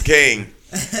Martin Luther King.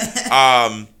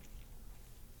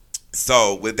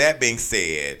 So with that being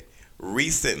said,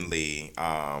 recently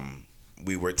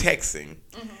we were texting,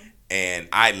 and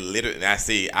I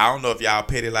don't know if y'all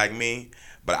petty like me,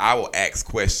 but I will ask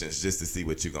questions just to see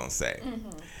what you're gonna say.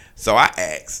 So I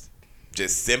asked,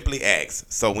 just simply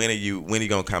ask, so when are you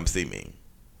gonna come see me?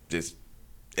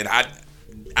 And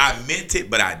I meant it,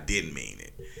 but I didn't mean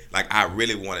it. Like, I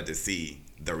really wanted to see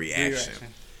the reaction.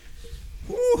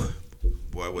 Whew.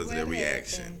 Boy, was the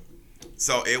reaction.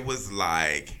 So it was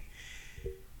like,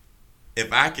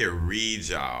 if I could read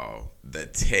y'all the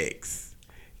text,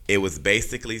 it was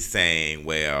basically saying,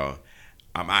 well,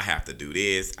 I have to do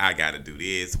this. I got to do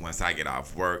this. Once I get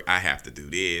off work, I have to do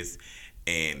this.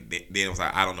 And then it was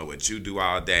like, I don't know what you do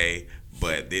all day,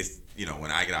 but this,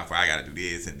 when I get off work, I got to do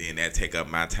this. And then that take up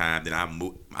my time. Then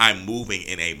I'm moving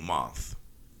in a month.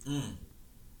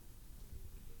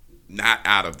 Not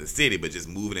out of the city, but just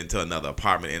moving into another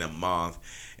apartment in a month.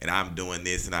 And I'm doing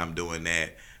this and I'm doing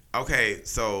that. Okay,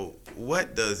 so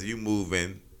what does you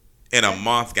moving in a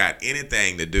month got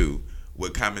anything to do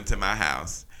with coming to my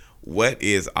house? What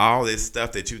is all this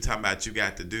stuff that you talking about you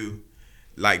got to do?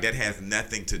 Like, that has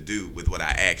nothing to do with what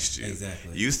I asked you.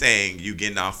 Exactly. You saying you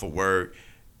getting off of work.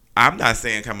 I'm not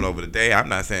saying coming over today. I'm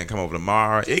not saying come over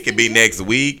tomorrow. It could be next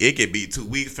week. It could be 2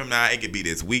 weeks from now. It could be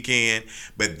this weekend.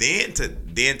 But then to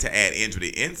add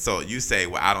injury to insult, you say,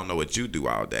 well, I don't know what you do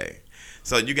all day.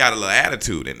 So you got a little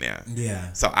attitude in there.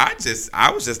 Yeah. So I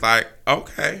was just like,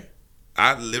 okay.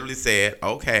 I literally said,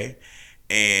 okay.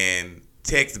 And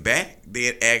text back,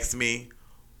 then asked me,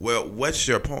 well, what's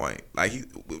your point? Like, he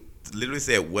literally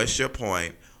said, what's your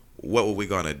point? What were we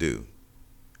going to do?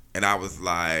 And I was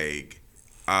like,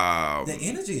 the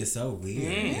energy is so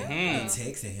weird. I'm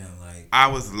texting him like, I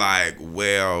was like,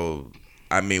 well,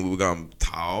 I mean, we were gonna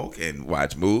talk and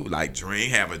watch movie, like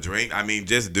drink, have a drink. I mean,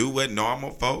 just do what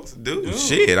normal folks do.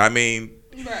 Shit, I mean,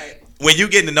 right. When you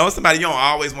get to know somebody, you don't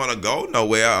always want to go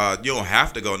nowhere. You don't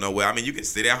have to go nowhere. I mean, you can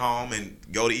sit at home and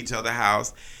go to each other's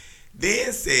house.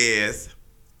 Then says,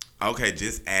 okay,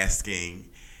 just asking.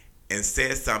 And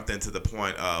says something to the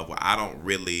point of, well, I don't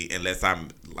really, unless I'm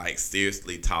like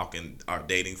seriously talking or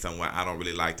dating someone, I don't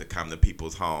really like to come to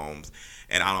people's homes.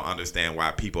 And I don't understand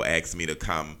why people ask me to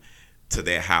come to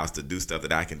their house to do stuff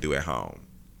that I can do at home.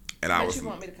 And But you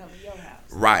want me to come to your house.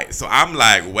 Right. So I'm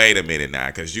like, wait a minute now,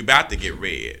 because you about to get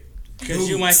red. Because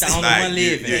you ain't the only Like, one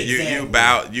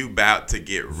living. you about to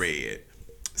get red.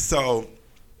 So,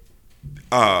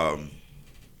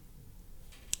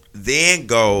 then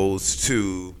goes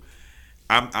to,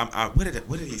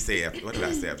 what did he say? What did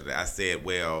I say after that? I said,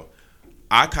 well,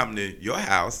 I come to your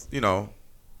house,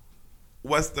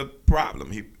 what's the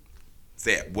problem? He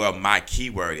said, well, my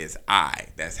keyword is I.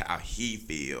 That's how he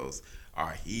feels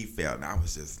or he felt. And I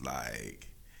was just like,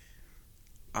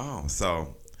 oh,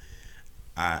 so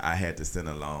I had to send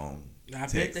a long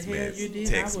text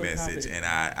message, and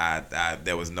I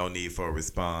there was no need for a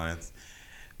response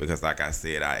because, like I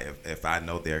said, if I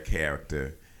know their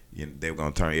character, they were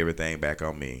gonna turn everything back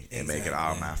on me and make it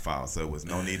all my fault. So it was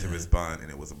no need to respond, and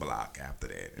it was a block after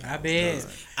that. I bet.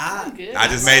 I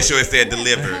just made sure it said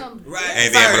delivered,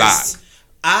 and then blocked.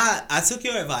 I took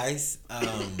your advice.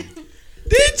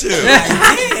 Did you?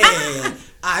 I did.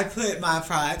 I put my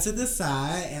pride to the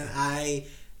side and I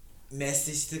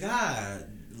messaged to God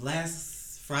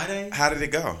last Friday. How did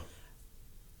it go?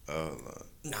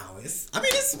 No, it's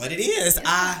what it is.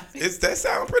 That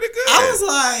sounds pretty good. I was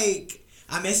like,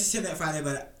 I messaged him that Friday,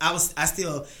 but I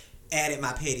still added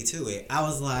my petty to it. I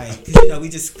was like, cause we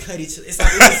just cut each other. It's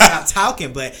like we just stopped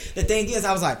talking. But the thing is,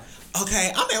 I was like,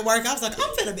 okay, I'm at work. I was like,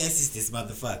 I'm finna message this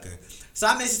motherfucker. So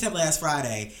I messaged him last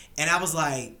Friday, and I was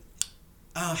like,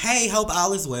 hey, hope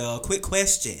all is well. Quick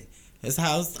question.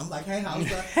 I'm like, hey, how's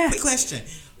the quick question?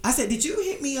 I said, did you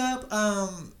hit me up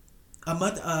a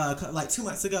month, like 2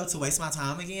 months ago to waste my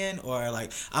time again? Or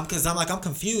like, I'm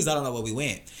confused. I don't know where we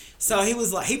went. So he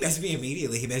was like, he messaged me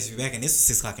immediately. He messaged me back, and this was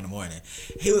 6 o'clock in the morning.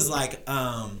 He was like,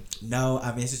 no,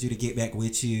 I messaged you to get back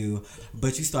with you,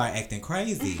 but you started acting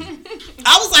crazy.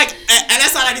 I was like, and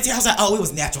that's all I did tell. I was like, oh, it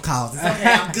was natural causes.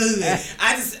 Okay, I'm good.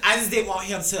 I just didn't want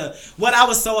him to. What I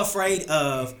was so afraid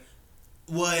of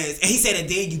was, and he said, and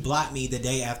then you blocked me the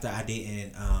day after I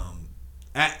didn't.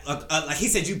 Like he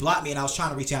said, you blocked me, and I was trying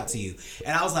to reach out to you,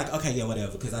 and I was like, okay, yeah,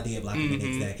 whatever, because I did block you the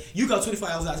next day. You go 24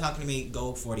 hours without talking to me,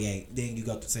 go 48, then you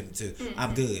go to 72.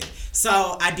 I'm good.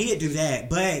 So I did do that,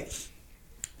 but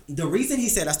the reason he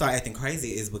said I started acting crazy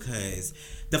is because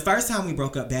the first time we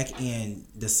broke up back in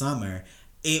the summer,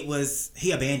 it was,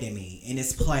 he abandoned me in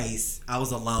this place. I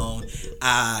was alone.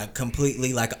 I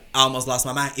completely almost lost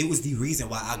my mind. It was the reason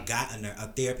why I got a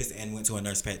therapist and went to a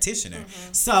nurse practitioner.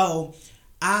 So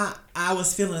I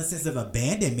was feeling a sense of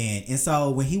abandonment. And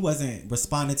so when he wasn't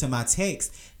responding to my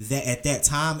text, that at that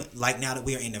time, like now that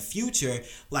we're in the future,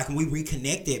 like when we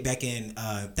reconnected back in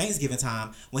Thanksgiving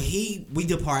time, when we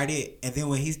departed, and then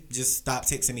when he just stopped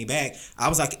texting me back, I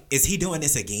was like, is he doing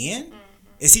this again?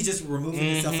 Is he just removing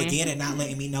himself again and not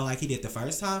letting me know like he did the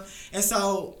first time? And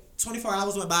so 24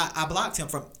 hours went by. I blocked him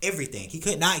from everything. He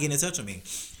could not get in touch with me.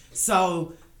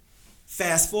 So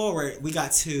fast forward, we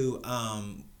got to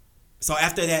so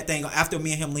after that thing, after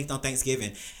me and him linked on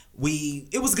Thanksgiving,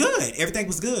 it was good. Everything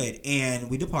was good, and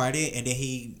we departed. And then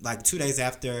he, like 2 days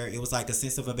after, it was like a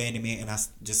sense of abandonment, and I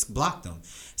just blocked him.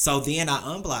 So then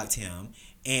I unblocked him,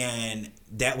 and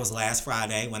that was last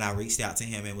Friday when I reached out to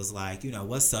him and was like,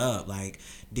 what's up? Like,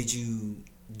 did you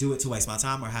do it to waste my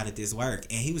time, or how did this work?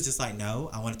 And he was just like, no,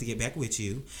 I wanted to get back with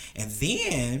you. And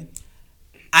then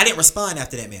I didn't respond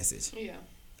after that message. Yeah.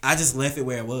 I just left it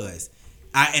where it was.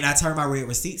 I turned my red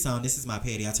receipts on. This is my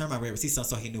petty. I turned my red receipts on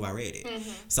so he knew I read it.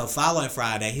 Mm-hmm. So following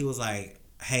Friday, he was like,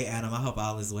 hey, Adam, I hope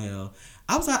all is well.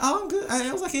 I was like, oh, I'm good. I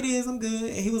was like, it is. I'm good.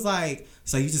 And he was like,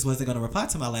 so you just wasn't going to reply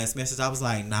to my last message? I was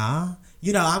like, nah.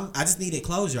 I just needed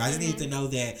closure. I just needed to know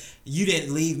that you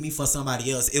didn't leave me for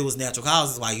somebody else. It was natural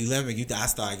causes why you left me. I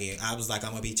started getting, I was like,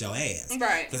 I'm going to beat your ass.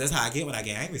 Right. Because that's how I get when I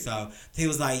get angry. So he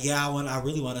was like, yeah, I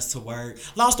really want us to work.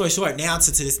 Long story short, now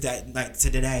to this day, like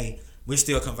to today, we're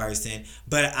still conversing,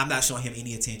 but I'm not showing him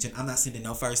any attention. I'm not sending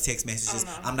no first text messages.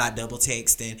 Oh, no. I'm not double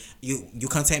texting. You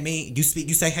contact me, you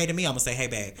say hey to me, I'm gonna say hey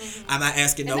back. Mm-hmm. I'm not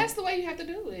asking and that's the way you have to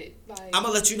do it. Like, I'm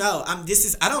gonna let you know. I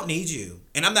don't need you.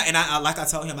 And I'm not, and I like I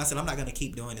told him, I said, I'm not gonna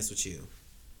keep doing this with you.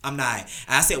 I'm not.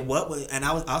 And I said,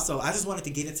 I just wanted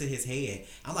to get into his head.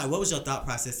 I'm like, what was your thought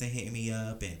process in hitting me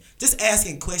up? And just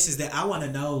asking questions that I want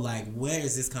to know, like, where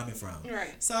is this coming from?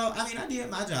 Right. So, I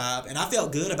did my job, and I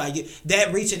felt good about you.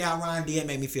 That reaching out, Ron, did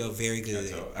make me feel very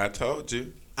good. I told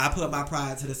you. I put my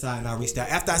pride to the side and I reached out.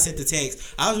 After I sent the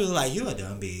text, I was really like, you a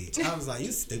dumb bitch. I was like,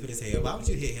 you stupid as hell. Why would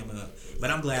you hit him up?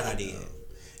 But I'm glad I did.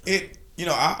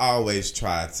 I always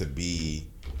try to be...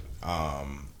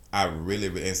 I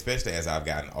really, especially as I've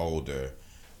gotten older,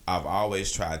 I've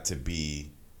always tried to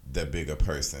be the bigger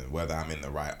person, whether I'm in the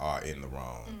right or in the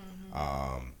wrong.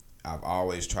 Mm-hmm. I've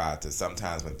always tried to,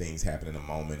 sometimes when things happen in the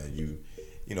moment and you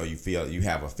feel, you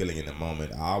have a feeling in the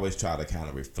moment, I always try to kind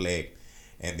of reflect.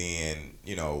 And then,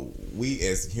 we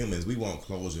as humans, we want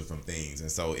closure from things. And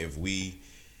so if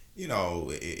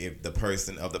if the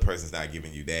person's not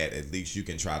giving you that, at least you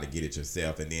can try to get it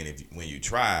yourself. And then when you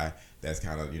try, that's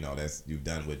kind of, you've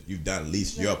done at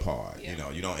least your part.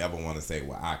 Yeah. You don't ever want to say,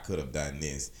 well, I could have done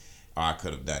this or I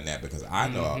could have done that, because I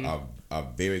know a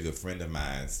very good friend of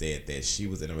mine said that she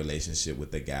was in a relationship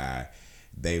with a guy.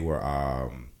 They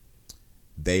were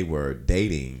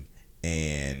dating,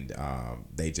 and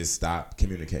they just stopped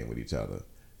communicating with each other.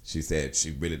 She said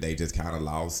they just kind of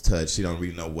lost touch. She don't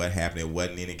really know what happened. It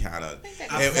wasn't any kind of.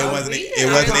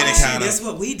 That's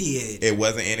what we did. It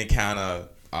wasn't any kind of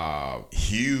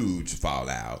huge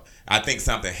fallout. I think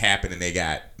something happened and they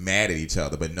got mad at each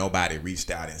other, but nobody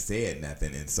reached out and said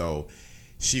nothing. And so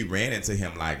she ran into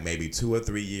him like maybe 2 or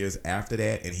 3 years after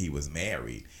that, and he was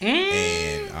married.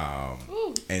 And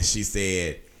she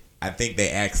said, I think they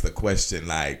asked the question,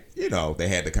 like, they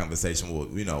had the conversation, well,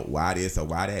 why this or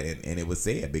why that? And it was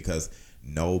said because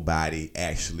nobody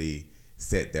actually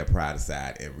set their pride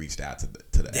aside and reached out to the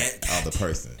other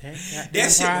person.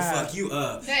 That shit will fuck you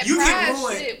up. That you pride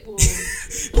can shit will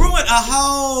ruin a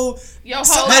whole life.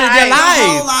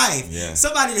 Yeah.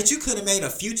 Somebody that you could have made a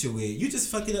future with. You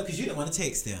just fucked it up because you didn't want to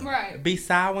text them. Right. Be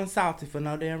sour and salty for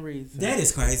no damn reason. That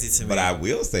is crazy to me. But I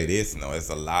will say this, it's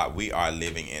a lot. We are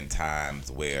living in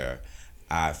times where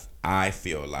I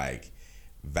feel like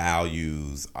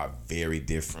values are very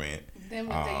different.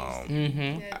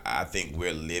 I think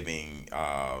we're living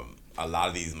a lot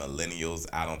of these millennials.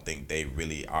 I don't think they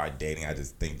really are dating. I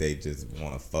just think they just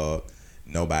want to fuck.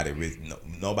 Nobody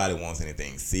wants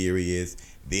anything serious.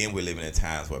 Then we're living in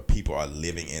times where people are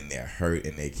living in their hurt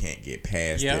and they can't get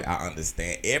past it. I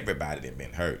understand everybody done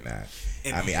been hurt now.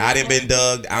 I done been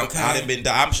dug.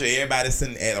 I'm sure everybody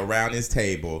sitting around this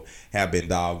table have been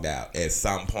dogged out at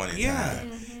some point in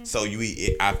time. Mm-hmm. So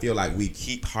I feel like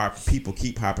people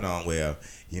keep harping on, well,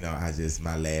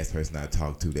 my last person I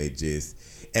talked to, they just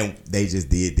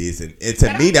did this, and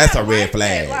to me that's a red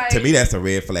flag. To me that's a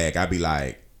red flag. I'd be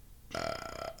like,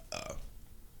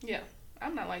 yeah,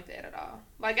 I'm not like that at all.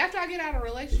 Like, after I get out of a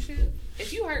relationship,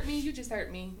 if you hurt me, you just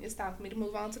hurt me. It's time for me to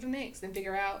move on to the next and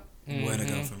figure out where to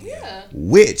go from here. Yeah.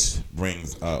 Which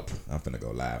brings up, I'm finna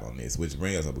go live on this, which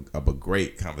brings up a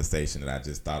great conversation that I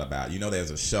just thought about.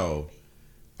 There's a show,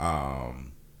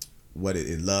 what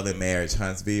is Love and Marriage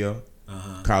Huntsville?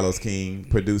 Uh-huh. Carlos King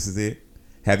produces it.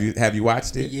 Have you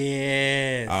watched it?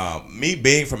 Yes. Me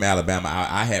being from Alabama,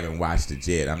 I haven't watched it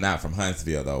yet. I'm not from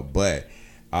Huntsville though, but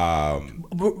I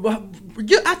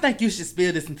think you should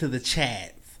spill this into the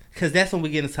chats, because that's when we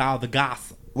get into all the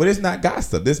gossip. Well, it's not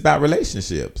gossip. This about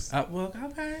relationships. Well,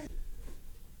 okay.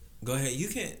 Go ahead. You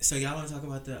can. So y'all want to talk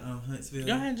about the Huntsville?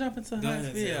 Go ahead and jump into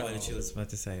Huntsville. Go ahead. What you was about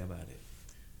to say about it?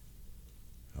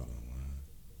 Hold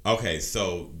on. Okay,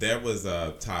 so there was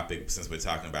a topic, since we're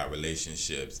talking about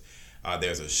relationships.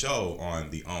 There's a show on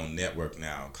the OWN network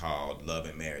now called Love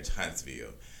and Marriage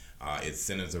Huntsville. It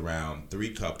centers around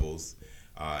 3 couples,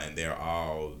 and they're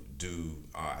all do,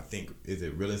 I think, is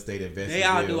it real estate investment? They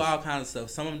all do all kinds of stuff.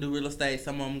 Some of them do real estate.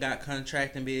 Some of them got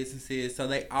contracting businesses. So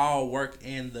they all work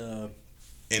within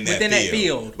that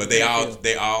field. But they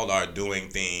all are doing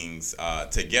things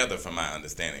together, from my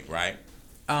understanding, right?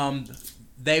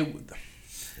 They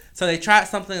tried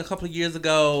something a couple of years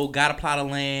ago, got a plot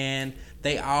of land.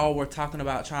 They all were talking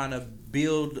about trying to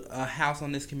build a house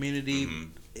on this community. Mm-hmm.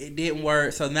 It didn't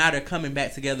work, so now they're coming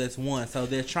back together as one. So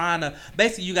they're trying to,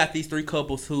 basically you got these 3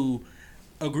 couples who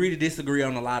agree to disagree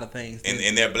on a lot of things.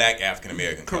 And they're black African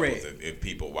American couples. Correct. If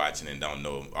people watching and don't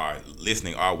know, or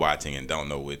listening or watching and don't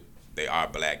know what, they are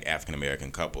black African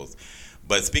American couples.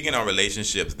 But speaking of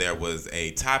relationships, there was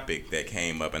a topic that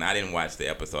came up, and I didn't watch the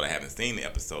episode. I haven't seen the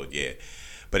episode yet.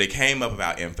 But it came up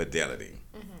about infidelity,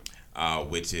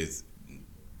 which is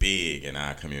big in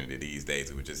our community these days.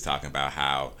 We were just talking about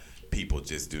how people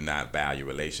just do not value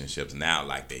relationships now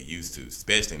like they used to,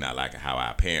 especially not like how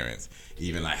our parents,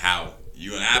 even like how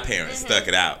you and our parents stuck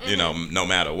it out, you know, no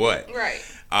matter what. Right.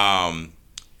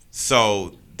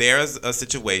 So there's a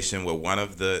situation where one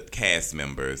of the cast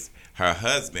members, her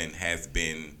husband has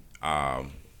been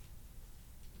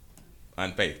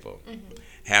unfaithful,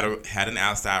 had an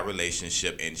outside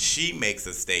relationship, and she makes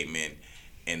a statement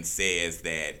and says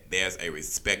that there's a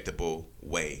respectable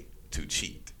way to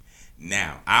cheat.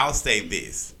 Now, I'll say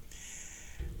this.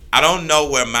 I don't know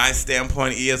where my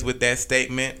standpoint is with that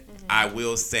statement. I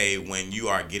will say, when you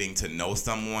are getting to know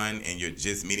someone and you're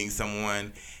just meeting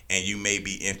someone and you may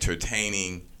be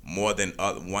entertaining more than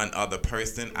one other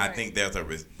person, right, I think there's a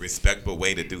respectable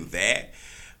way to do that.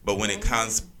 But when it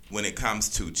comes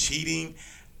to cheating,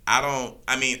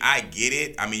 I get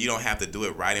it. I mean, you don't have to do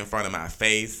it right in front of my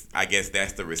face. I guess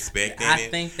that's the respect in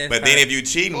it. Think that's but then if you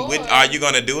cheating, are you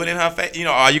going to do it in her face? You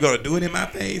know, are you going to do it in my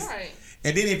face? Right.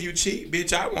 And then if you cheat,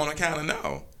 bitch, I want to kind of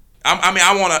know.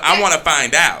 I want to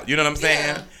find out. You know what I'm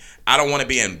saying? Yeah. I don't want to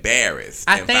be embarrassed.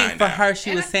 I think for her,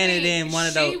 she was saying it in one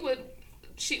of those.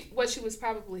 What she was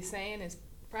probably saying is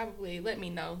probably, let me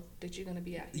know that you're going to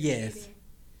be out here. Yes. Cheating.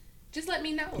 Just let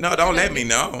me know. No, don't let me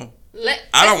know.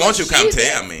 I don't want you to come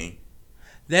tell me.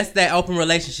 That's that open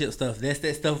relationship stuff. That's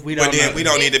that stuff we don't. But then we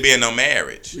don't need to be in no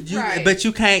marriage. Right. But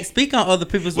you can't speak on other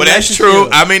people's. Well, that's true.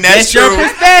 I mean, that's true. Your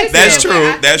perspective. That's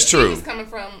true. That's true. Coming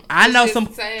from. I know some.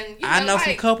 Saying, I know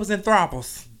some couples and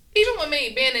throuples. Even with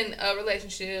me being in a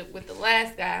relationship with the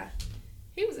last guy,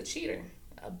 he was a cheater,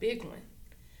 a big one.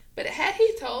 But had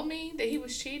he told me that he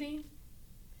was cheating,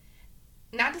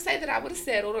 not to say that I would have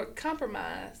settled or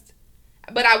compromised,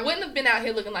 but I wouldn't have been out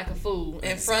here looking like a fool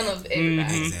in front of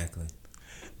everybody. Mm-hmm. Exactly.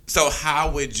 So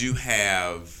how would you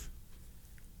have?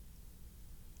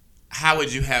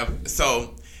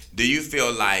 So do you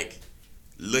feel like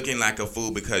looking like a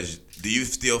fool because do you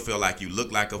still feel like you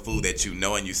look like a fool that you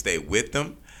know and you stay with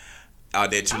them? Or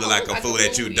that you look like a fool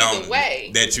that you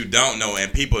don't know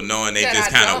and people know and they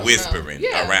just kind of whispering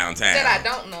around town. That I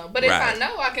don't know. But if I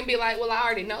know, I can be like, well, I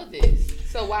already know this.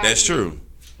 So why? That's true.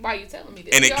 Why are you telling me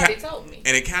this? And you already told me.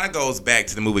 And it kind of goes back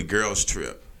to the movie Girls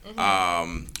Trip.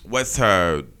 What's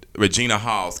her? Regina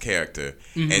Hall's character.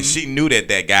 And she knew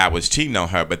that guy was cheating on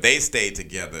her, but they stayed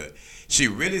together. She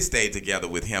really stayed together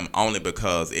with him only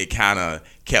because it kind of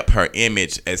kept her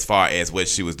image as far as what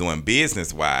she was doing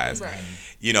business-wise. Right.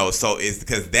 You know, so it's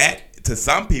because that, to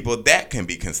some people, that can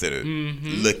be considered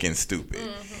looking stupid.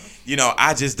 You know,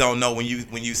 I just don't know when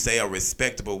you say a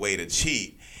respectable way to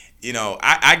cheat. You know,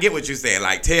 I get what you're saying.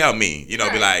 Like, tell me. You know,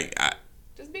 right. Be like...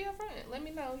 just be upfront. Let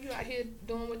me know you out here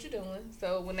doing what you're doing.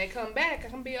 So when they come back, I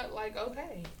can be like,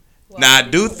 okay. Well, now, I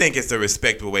do think it's a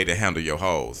respectable way to handle your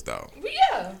hoes, though.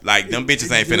 Yeah. Like, them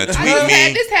bitches ain't finna tweet me.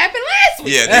 Had this happen last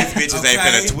week. Yeah, these bitches ain't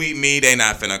finna tweet me. They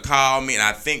not finna call me. And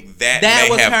I think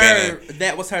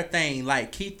that was her thing.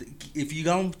 Like, if you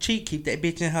gonna cheat, keep that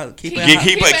bitch in her. Keep the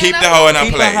hoe in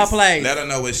her place. Her place. Let her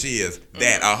know what she is.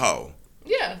 That a hoe.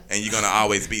 Yeah. And you're gonna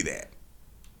always be that.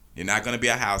 You're not gonna be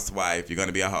a housewife. You're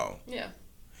gonna be a hoe. Yeah.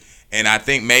 And I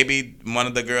think maybe one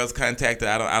of the girls contacted.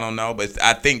 I don't know, but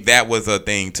I think that was a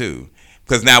thing too.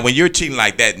 Because now when you're cheating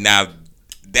like that, now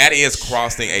that is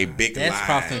crossing a big line. That's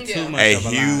crossing too much. A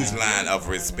huge line of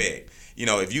respect. You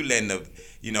know, if you letting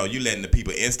the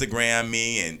people Instagram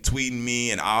me and tweeting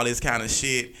me and all this kind of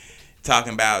shit,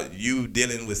 talking about you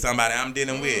dealing with somebody I'm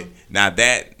dealing with. Now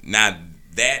that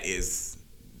is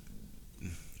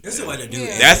It's a way to do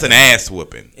it. That's an ass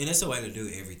whooping. And it's a way to do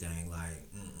everything. Like,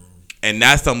 and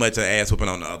not so much an ass whooping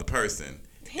on the other person.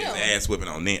 It's an ass whooping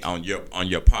on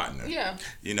your partner. Yeah.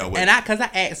 You know. And because I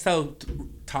asked, so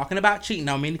talking about cheating,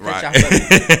 I don't mean to cut Right. y'all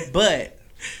off, but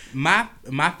my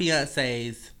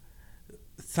fiance's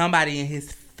somebody in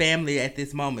his family at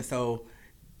this moment. So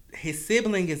his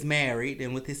sibling is married,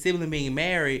 and with his sibling being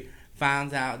married,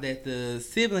 finds out that the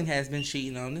sibling has been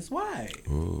cheating on his wife.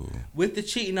 Ooh. With the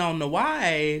cheating on the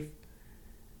wife,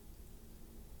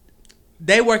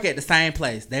 they work at the same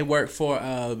place. They work for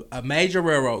a major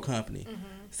railroad company. Mm-hmm.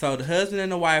 So the husband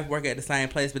and the wife work at the same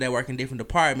place, but they work in different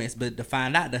departments. But to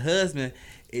find out the husband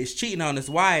is cheating on his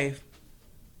wife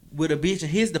with a bitch in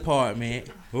his department,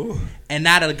 Ooh. and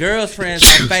now the girls' friends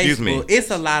on Excuse me. Facebook, it's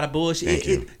a lot of bullshit.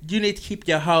 You need to keep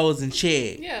your hoes in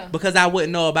check. Yeah. Because I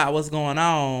wouldn't know about what's going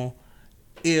on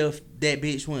if that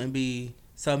bitch wouldn't be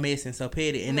so messy and so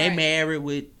petty. And they married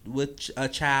with a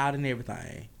child and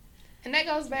everything. And that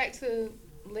goes back to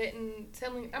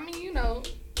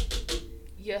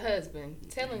your husband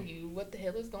telling you what the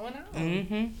hell is going on.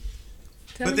 Mm-hmm.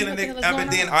 But then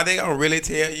are they gonna really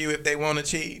tell you if they want to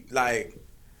cheat? Like,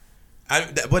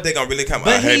 what they gonna really come?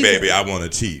 Hey, baby, I want to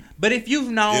cheat. But if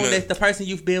you've known that the person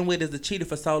you've been with is a cheater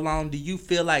for so long, do you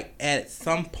feel like at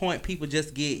some point people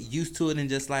just get used to it and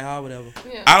just like, oh, whatever?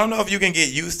 Yeah. I don't know if you can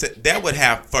get used to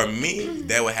that. For me,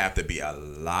 there would have to be a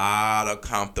lot of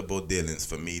comfortable dealings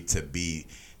for me to be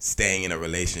staying in a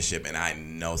relationship and I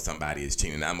know somebody is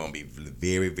cheating. I'm gonna be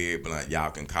very, very blunt.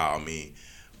 Y'all can call me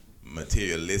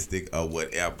materialistic or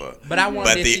whatever. But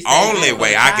the only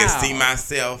way I can see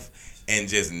myself and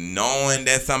just knowing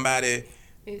that somebody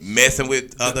messing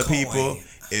with other people,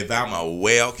 if I'm a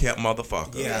well-kept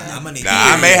motherfucker. Yeah, I'm gonna need.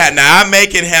 I may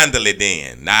can handle it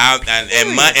then.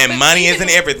 And money isn't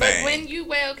everything. But when you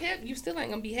well-kept, you still ain't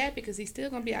gonna be happy because he's still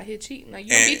gonna be out here cheating. Like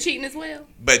you gonna be cheating as well.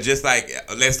 But just like,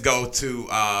 let's go to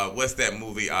what's that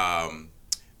movie?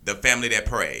 The Family That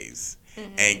Prays.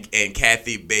 Mm-hmm. And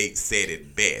Kathy Bates said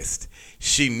it best.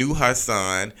 She knew her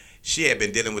son. She had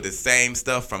been dealing with the same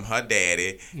stuff from her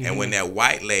daddy, and when that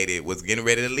white lady was getting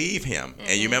ready to leave him,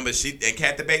 and you remember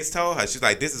Kathy Bates told her, she's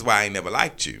like, "This is why I ain't never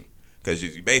liked you, because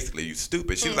you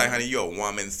stupid." She was like, "Honey, you're a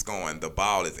woman scorned. The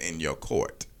ball is in your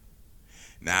court."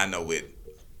 Now I know with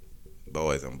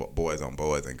boys on boys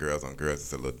and girls on girls,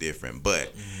 it's a little different,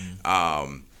 but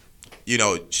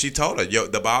she told her,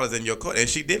 the ball is in your court, and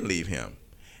she didn't leave him.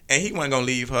 And he wasn't gonna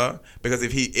leave her because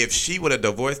if she would have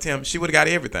divorced him, she would have got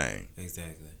everything.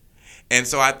 Exactly. And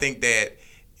so I think that,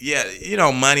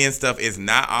 money and stuff is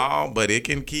not all, but it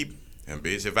can keep. And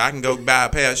bitch, if I can go buy a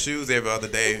pair of shoes every other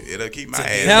day, it'll keep my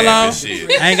ass happy and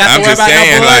shit. I ain't got to worry about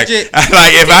no budget.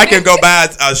 Like if I can go buy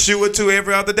a shoe or two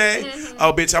every other day,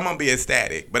 oh bitch, I'm gonna be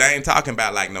ecstatic. But I ain't talking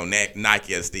about like no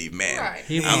Nike or Steve Madden. Right.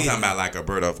 I'm talking about like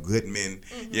Roberto Goodman.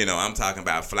 I'm talking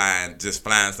about flying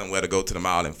somewhere to go to the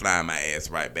mall and flying my ass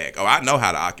right back. Oh, I know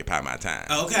how to occupy my time.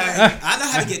 Okay, I know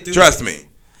how to get through. Trust me.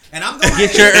 And I'm gonna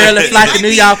get your early flight to New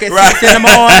York at 6 in the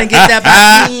morning. Get that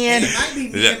by 10. It might be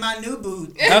me and my new boo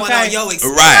going Okay. on your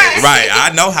experience. Right.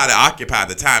 I know how to occupy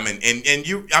the time, and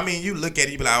you. I mean, you look at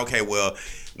it, you be like, okay, well,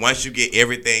 once you get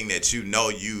everything that you know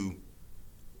you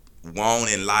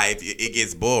want in life, it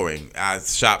gets boring. I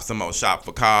shop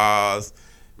for cars,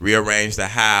 rearrange the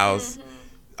house.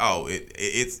 Oh,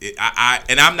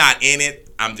 and I'm not in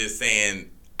it. I'm just saying.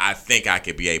 I think I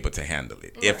could be able to handle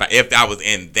it if I was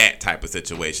in that type of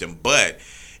situation. But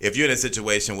if you're in a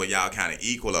situation where y'all kind of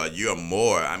equal or you're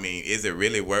more, I mean, is it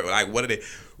really worth? Like, what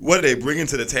are they bringing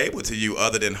to the table to you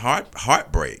other than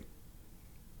heartbreak?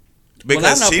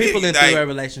 Because I know people in three-way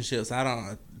relationships. I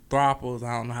don't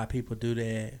know how people do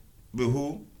that. But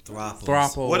who?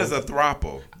 Throuple. What is a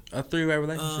throuple? A three-way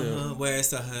relationship. Where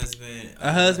it's a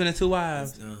husband and two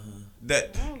wives. I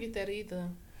don't get that either.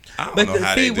 But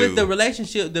with the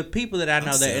relationship, the people that I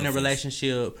know that are in a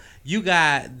relationship, you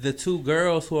got the two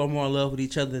girls who are more in love with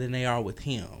each other than they are with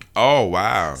him. Oh,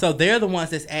 wow. So they're the ones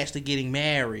that's actually getting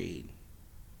married.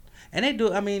 And they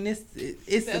do, I mean,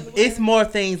 it's more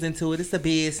things into it. It's a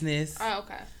business. Oh,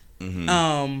 okay.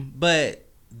 Mm-hmm. But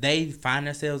they find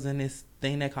themselves in this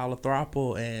thing they call a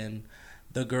throuple, and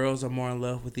the girls are more in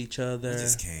love with each other. I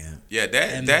just can't. Yeah,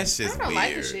 that's just weird. I don't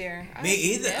like to share. Me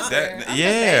either.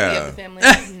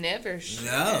 I've never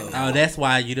shared. No. Oh, that's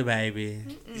why you the baby.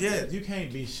 Yeah, you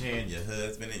can't be sharing your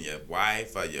husband and your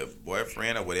wife or your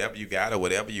boyfriend or whatever you got or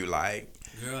whatever you like.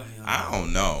 Girl, I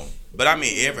don't know. But I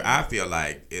mean, I feel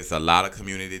like it's a lot of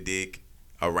community dick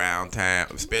around town,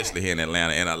 especially here in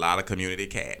Atlanta, and a lot of community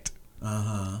cat.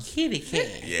 Kitty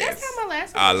cat. Yes. That's how my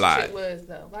last relationship was,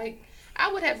 though. Like,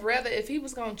 I would have rather, if he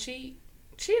was going to cheat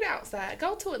cheat outside.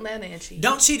 Go to Atlanta and cheat.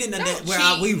 Don't cheat in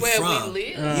where we from.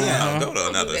 We live. Yeah, go to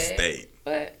another state.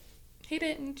 But he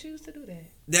didn't choose to do that.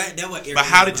 But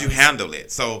how did you handle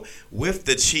it? So with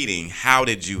the cheating, how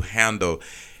did you handle?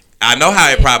 I know how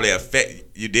it probably affected.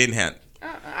 You didn't handle.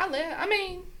 I left. I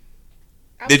mean,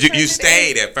 did you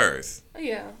stayed at first?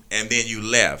 Yeah. And then you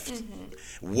left.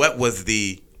 Mm-hmm. What was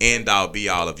the end all be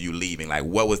all of you leaving? Like,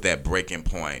 what was that breaking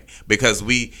point? Because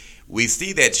we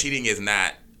see that cheating is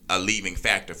not a leaving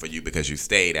factor for you because you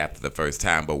stayed after the first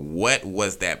time. But what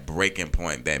was that breaking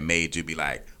point that made you be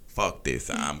like, fuck this,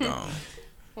 I'm gone?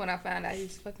 When I found out he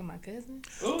was fucking my cousin.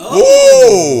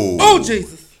 Oh,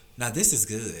 Jesus. Now this is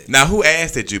good. Now who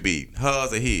ass did you beat?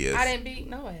 Hers or his? I didn't beat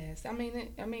no ass. I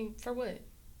mean, for what?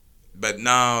 But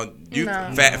no,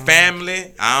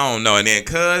 family. I don't know. And then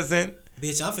cousin.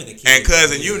 Bitch, I'm finna kill and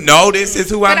cousin, you know this is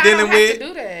who I'm dealing with. I don't have to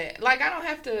do that. Like I don't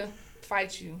have to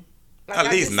fight you. Like,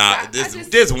 at least not.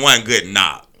 Just one good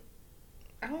knock.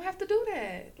 I don't have to do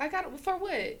that. Like for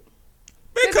what?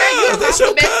 Because that's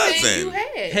your cousin.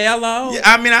 Hello. Yeah,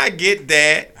 I mean, I get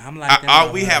that. I'm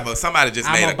like, we have somebody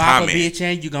just made a comment. Bitch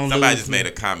and you gonna somebody just made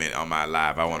a comment on my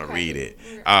live. I want to read it.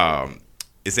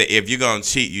 It said, if you're gonna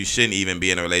cheat, you shouldn't even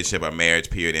be in a relationship or marriage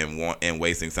period and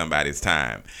wasting somebody's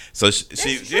time. So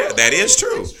that is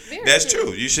true. That's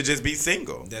true. You should just be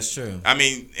single. That's true. I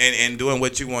mean, and doing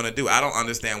what you want to do. I don't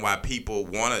understand why people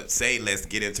want to say let's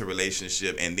get into a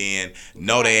relationship and then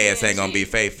know their ass ain't gonna be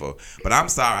faithful. But I'm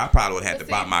sorry, I probably would have to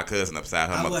bop my cousin upside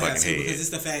her motherfucking head. Because it's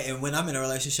the fact, and when I'm in a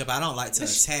relationship, I don't like to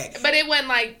attack. But it wasn't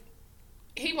like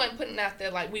he wasn't putting out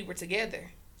there like we were together.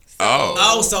 So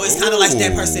it's kind of like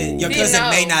that person. Your cousin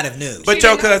may not have knew, but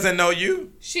your cousin know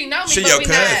you. She know me. She your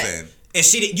cousin, and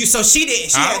she did. She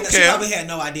didn't. She probably had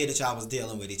no idea that y'all was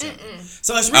dealing with each other.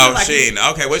 So it's really like she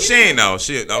know. Okay, well she ain't know.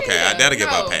 She okay. I gotta give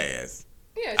her a pass.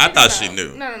 Yeah, I thought she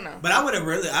knew. No. But I would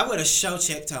have show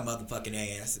checked her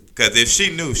motherfucking ass. Because if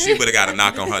she knew, she would have got a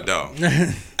knock on her door.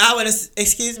 I would have.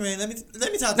 Excuse me. Let me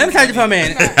talk. Let me talk to you for a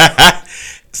minute.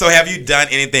 So have you done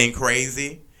anything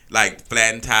crazy? Like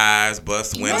flatten tires,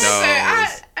 bust windows.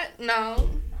 No.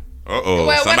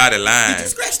 Somebody lying. Did you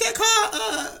scratch that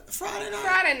car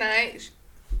Friday night?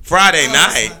 Friday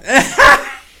night?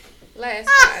 Last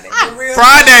Friday.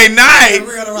 Friday night?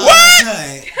 What?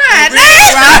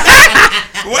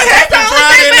 What happened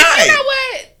Friday night? You know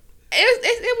what?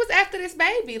 It was after this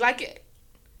baby. Like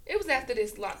it was after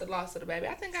the loss of the baby.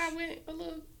 I think I went a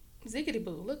little ziggity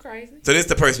boo, a little crazy. So this is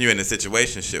the person you're in a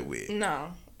situationship with?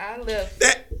 No. I left.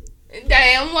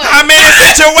 Damn what? How many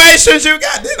situations you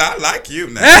got? Then I like you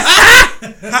now.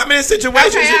 How many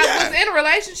situations you got? I was in a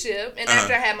relationship, and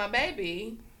after I had my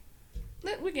baby,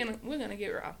 we're gonna get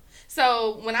raw.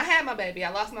 So when I had my baby, I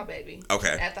lost my baby.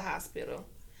 Okay. At the hospital,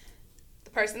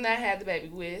 the person that I had the baby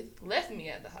with left me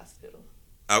at the hospital.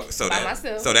 Oh, so by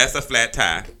myself. So that's a flat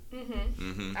tire.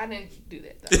 I didn't do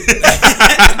that though. But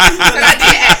I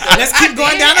did act. Let's keep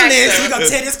going down the list. We're gonna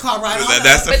tear this car right on.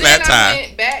 That's a flat tire. I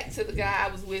went back to the guy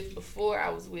I was with before I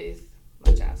was with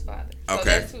my child's father. So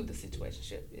that's who the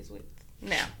situationship is with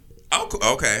now. Oh,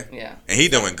 okay. Yeah. And he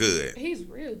doing good. He's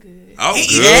real good. Oh,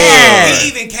 good. He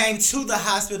even came to the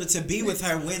hospital to be with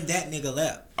her when that nigga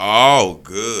left. Oh,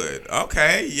 good.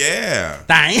 Okay, yeah.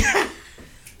 Dang.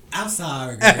 I'm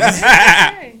sorry, girl.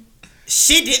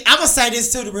 She did. I'm gonna say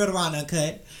this too, the real Ron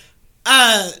Uncut.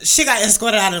 She got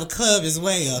escorted out of the club as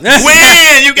well.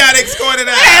 When you got escorted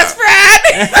out? Last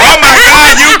Friday. Oh my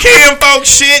God, you Kim folks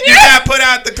shit. You got put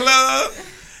out the club.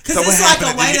 So it's like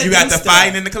a way to you got to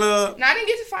fighting in the club? No, I didn't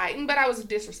get to fighting, but I was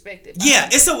disrespected. Yeah,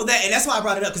 and that's why I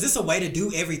brought it up, because it's a way to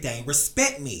do everything.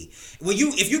 Respect me. When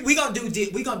we gonna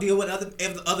deal with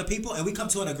other people, and we come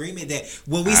to an agreement that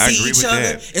when we see each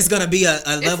other, it's gonna be a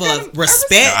level of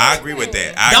respect. No, I agree with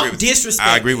that. Don't disrespect.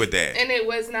 I agree with that. And it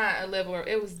was not a level.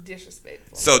 It was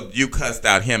disrespectful. So you cussed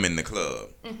out him in the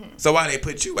club. Mm-hmm. So why they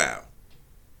put you out?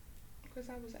 Because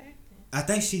I was acting. I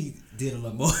think she did a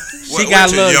little more. You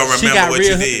don't remember what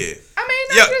you did. I mean,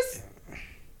 just.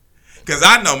 Because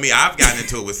I know me, I've gotten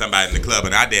into it with somebody in the club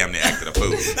and I damn near acted a fool.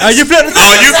 You flipped the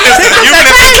table.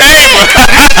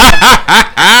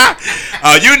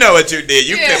 Oh, you know what you did.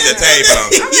 You flipped the table.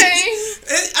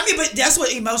 I mean, but that's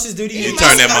what emotions do to you. You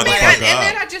turn that motherfucker up.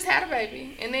 And then I just had a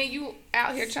baby. And then you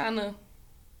out here trying to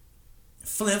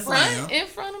front in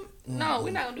front of. No,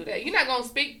 we're not going to do that. You're not going to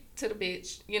speak to the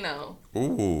bitch,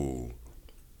 Ooh.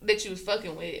 that you was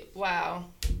fucking with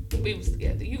while we was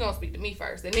together. You going to speak to me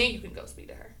first. And then you can go speak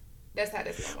to her. That's how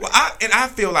that's going to work. Well, I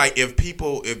feel like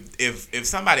if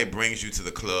somebody brings you to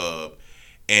the club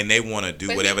and they want to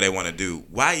do whatever they want to do,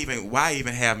 why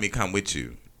even have me come with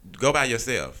you? Go by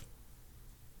yourself.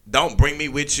 Don't bring me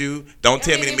with you. Don't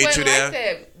tell me to meet you there. Like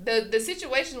that. the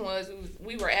situation was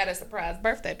we were at a surprise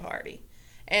birthday party,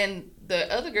 and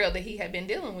the other girl that he had been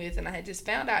dealing with, and I had just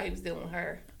found out he was dealing with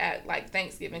her at like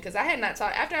Thanksgiving, because I had not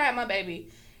talked after I had my baby,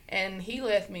 and he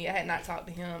left me. I had not talked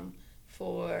to him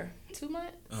for 2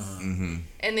 months,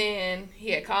 and then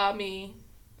he had called me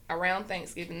around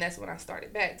Thanksgiving. That's when I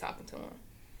started back talking to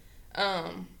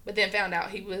him. But then found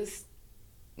out he was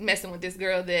messing with this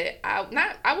girl that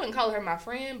I wouldn't call her my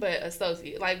friend, but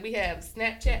associate. Like, we have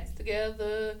Snapchats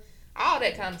together, all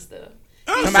that kind of stuff.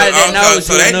 Somebody that knows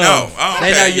so you they know. know. Oh,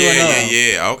 okay. They know you know.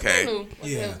 Yeah, okay. I knew what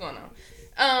the hell was going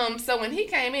on. So when he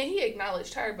came in, he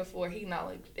acknowledged her before he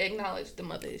acknowledged the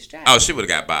mother of his child. Oh, she would have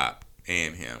got Bob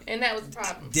and him. And that was the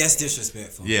problem. That's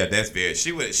disrespectful. Yeah, that's very.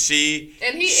 She would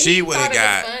thought have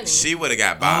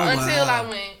got Bob. Until I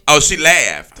went. Oh, she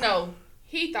laughed. No,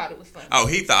 he thought it was funny. Oh,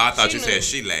 I thought She you knew. said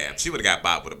she laughed. She would have got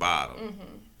Bob with a bottle.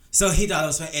 So he thought it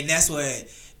was funny, and that's what.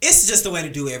 It's just the way to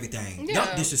do everything. Yeah.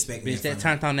 Don't disrespect me. Bitch, that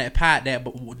turned on that pot, that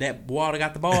water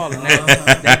got the boiling.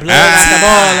 That blood got the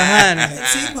boiling,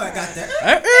 honey. Teamwork got that.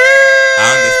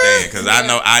 I understand,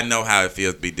 because I know how it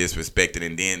feels to be disrespected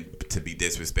and then to be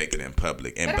disrespected in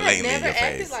public and But I blatantly in never your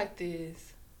acted face. like this.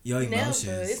 Your emotions.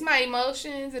 Never. It's my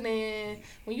emotions, and then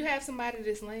when you have somebody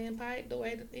that's laying pipe the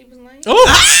way that he was laying,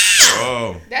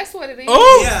 Oh, that's what it is.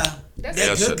 Yeah. That's Yeah,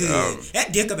 That shut good. up.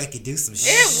 That dick will make you do some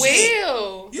shit. It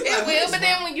will. You It like, will. what's But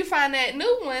then wrong? when you find that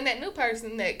new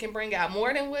person that can bring out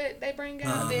more than what they bring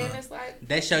out, then it's like,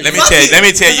 They show you. let me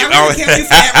tell you. I really can't be for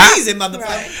that reason, motherfucker.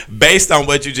 right. Based on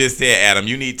what you just said, Adam,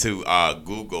 you need to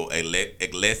Google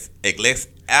Alexis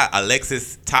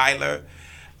Tyler.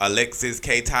 Alexis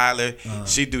K. Tyler,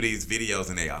 she do these videos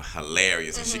and they are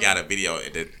hilarious. And she got a video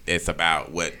that's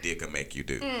about what dick can make you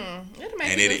do. It'll make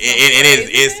And you do some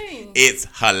it's crazy things. it's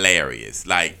hilarious.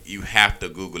 Like, you have to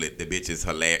Google it. The bitch is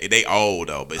hilarious. They old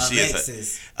though, but she Alexis.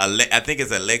 is. I think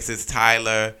it's Alexis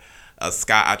Tyler.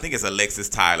 Scott. I think it's Alexis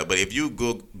Tyler. But if you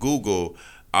Google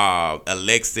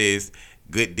Alexis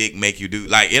good dick make you do,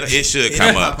 like, it should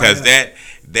come up, because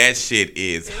that shit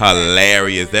is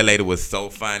hilarious. That lady was so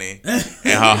funny, and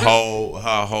her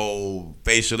whole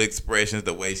facial expressions,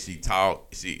 the way she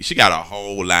talked, she got a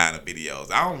whole line of videos.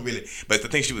 But the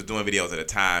thing, she was doing videos at a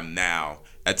time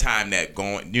that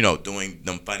doing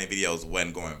them funny videos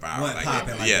wasn't going viral. Wasn't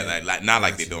popping like that. like not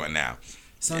like they're doing now.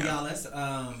 So y'all, let's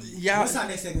Y'all- what's our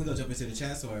next segment? We gonna jump into the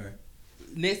chats, or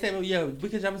Next time, we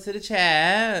can jump into the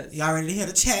chat. y'all ready to hear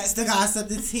the chats, the gossip,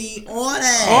 the tea, all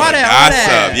that?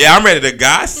 Gossip. Yeah, I'm ready to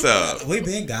gossip. We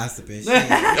been gossiping. Shit.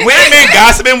 We ain't been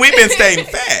gossiping. We've been stating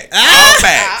facts. All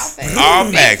facts. All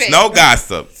Big facts. facts. No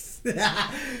gossip.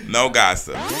 No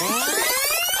gossip.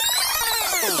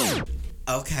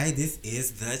 Okay, this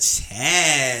is the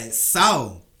chat.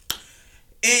 So,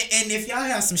 and if y'all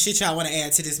have some shit y'all want to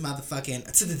add to this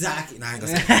motherfucking, to the docket, no, I ain't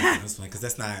gonna say this one, because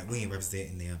that's not, we ain't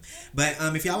representing them. But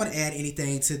if y'all want to add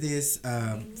anything to this,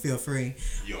 feel free.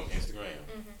 You on Instagram?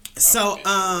 So,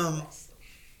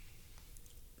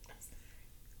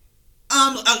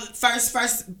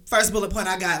 first bullet point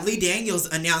I got. Lee Daniels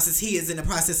announces he is in the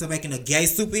process of making a gay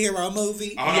superhero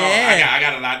movie. Hold on, Yeah. I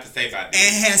got a lot to say about this.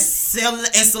 And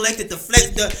has selected the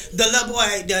little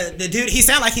boy, the dude. He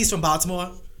sound like he's from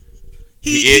Baltimore.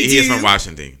 He is from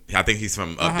Washington. I think he's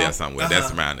from up there somewhere.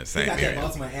 That's around the He same got that area.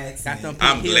 Baltimore accent. Got them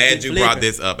I'm He'll glad be you brought flipping.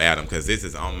 this up, Adam, because this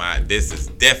is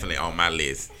definitely on my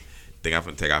list. I think I'm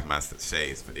gonna take off my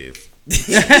shades for this.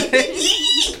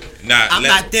 I'm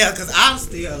not there because I'm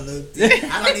still looked.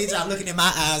 I don't need y'all looking in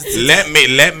my eyes.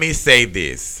 Let me say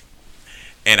this,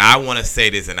 and I want to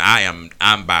say this, and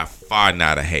I'm by far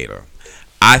not a hater.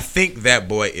 I think that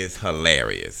boy is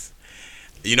hilarious.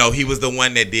 You know, he was the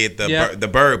one that did the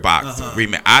Bird Box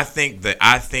remake. I think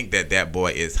that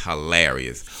boy is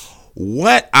hilarious.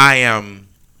 What I am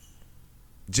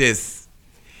just,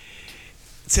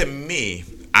 to me,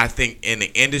 I think in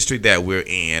the industry that we're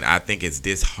in, I think it's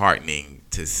disheartening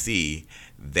to see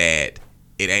that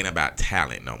it ain't about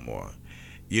talent no more.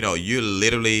 You know, you're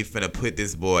literally finna put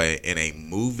this boy in a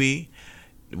movie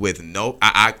with no.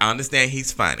 I understand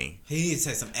he's funny. He needs to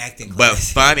take some acting But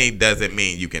classes. funny doesn't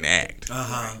mean you can act.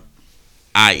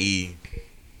 I.e.,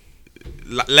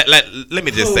 let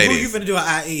me just say who this. you finna do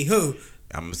an IE? Who?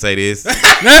 I'm gonna say this. And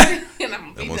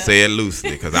I'm I'm gonna say it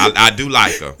loosely because I do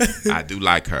like her. I do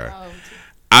like her.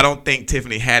 I don't think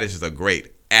Tiffany Haddish is a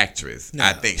great actress. No.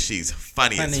 I think she's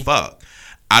funny as fuck.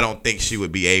 I don't think she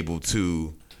would be able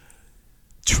to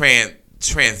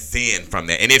transcend from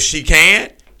that. And if she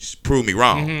can, prove me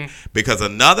wrong. Because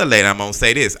another lady, I'm gonna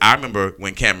say this. I remember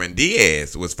when Cameron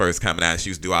Diaz was first coming out, she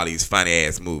used to do all these funny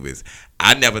ass movies.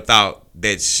 I never thought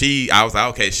that I was like,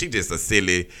 okay, she just a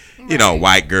silly,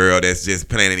 white girl that's just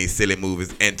playing in these silly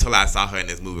movies, until I saw her in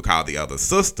this movie called The Other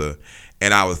Sister,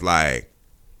 and I was like,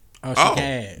 oh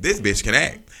this bitch can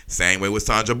act. Same way with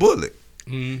Sandra Bullock.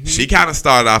 She kind of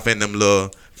started off in them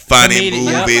little funny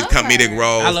movies, comedic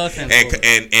roles. I love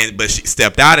and but she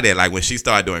stepped out of that. Like when she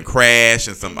started doing Crash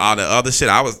and some all the other shit,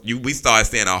 we started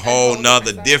seeing a whole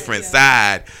nother different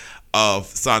side of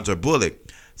Sandra Bullock.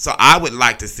 So I would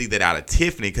like to see that out of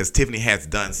Tiffany, because Tiffany has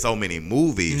done so many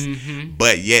movies,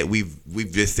 but yet we've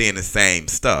just seen the same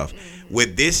stuff.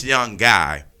 With this young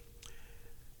guy,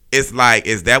 it's like,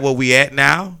 is that where we at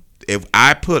now? If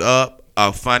I put up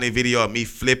a funny video of me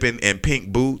flipping in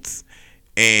pink boots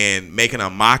and making a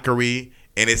mockery,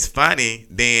 and it's funny,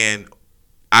 then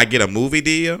I get a movie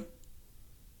deal.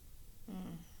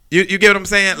 You get what I'm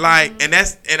saying? Like, and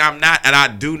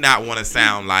I do not want to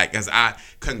sound like,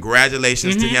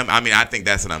 congratulations to him. I mean, I think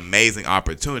that's an amazing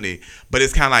opportunity, but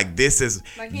it's kind of like this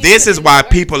is why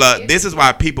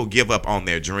people give up on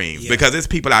their dreams, because there's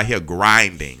people out here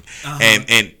grinding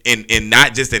and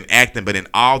not just in acting, but in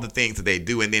all the things that they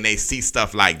do, and then they see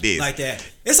stuff like this, like that.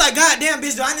 It's like, goddamn,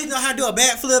 bitch, do I need to know how to do a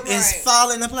backflip and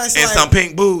fall into place and some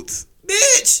pink boots,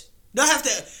 bitch? Do I have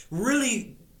to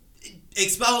really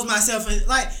expose myself? And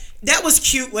like, that was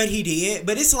cute what he did,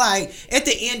 but it's like, at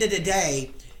the end of the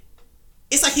day,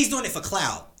 it's like he's doing it for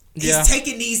clout. He's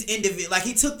taking these like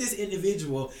he took this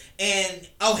individual and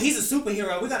he's a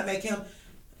superhero. We gotta make him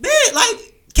big.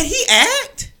 Like, can he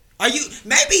act? Are you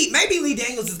maybe Lee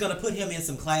Daniels is gonna put him in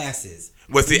some classes?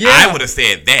 Well, see, I would have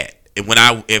said that.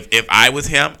 If I was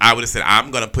him, I would have said,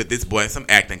 I'm gonna put this boy in some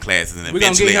acting classes, and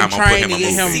eventually I'm gonna put him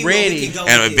in a movie. Him ready.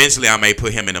 And eventually I may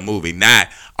put him in a movie. And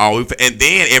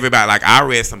then everybody, like, I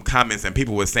read some comments and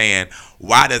people were saying,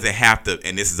 why does it have to,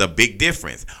 and this is a big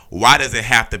difference, why does it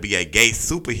have to be a gay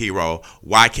superhero?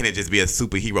 Why can't it just be a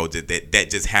superhero that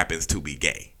just happens to be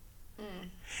gay?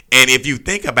 And if you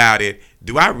think about it,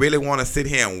 do I really want to sit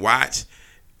here and watch,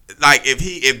 like,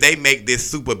 if they make this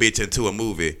super bitch into a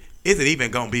movie, is it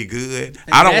even gonna be good?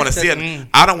 I don't want to see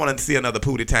I don't want to see another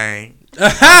Pootie Tang.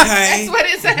 That's what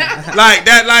it sounds like.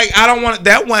 That, like, I don't want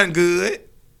that one good.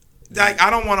 Like, I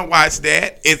don't want to watch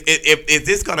that. Is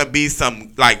this gonna be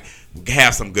some, like,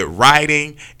 have some good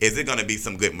writing? Is it gonna be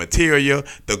some good material?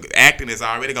 The acting is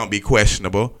already gonna be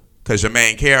questionable, because your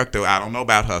main character, I don't know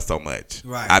about her so much.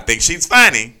 Right. I think she's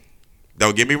funny.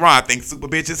 Don't get me wrong. I think Super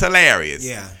Bitch is hilarious.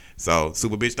 Yeah. So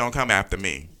Super Bitch, don't come after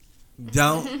me.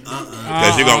 Don't,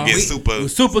 because you're gonna get super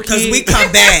because we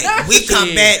come back,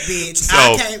 bitch. So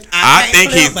I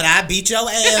can't flip, but I beat your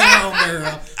ass,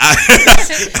 girl.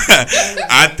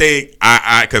 I think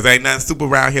because ain't nothing super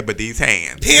around here but these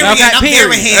hands. Period. I'm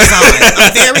very hands on.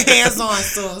 I'm very hands on,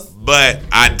 sis. But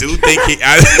I do think he.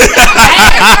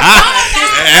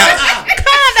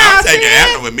 I'm taking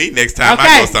after with me next time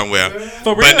I go somewhere.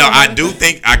 But no, I do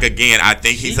think, I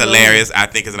think he's hilarious. I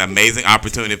think it's an amazing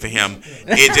opportunity for him.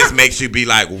 It just makes you be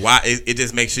like, why? It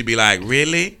just makes you be like,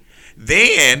 really?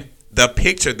 Then the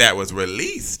picture that was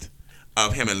released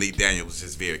of him and Lee Daniels was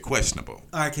just very questionable.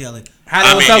 All right, Kelly. How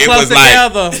they were so close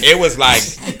together. It was like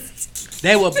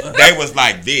they was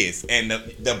like this, and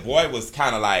the boy was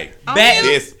kind of like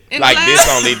this. Like this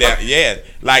on Lee Daniels. Yeah,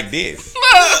 like this.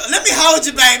 Let me hold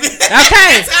you, baby. Okay.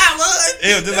 That's how it was.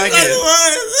 It was just like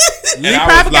this. And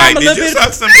I was like, did you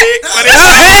suck some dick?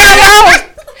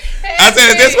 I said,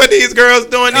 is this what these girls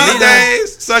doing these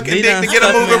days? Sucking dick to get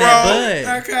a movie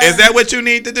role? Okay. Is that what you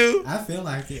need to do? I feel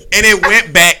like it. And it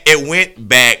went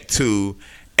back to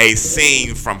a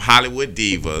scene from Hollywood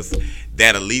Divas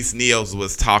that Elise Niels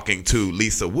was talking to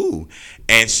Lisa Wu.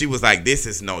 And she was like, this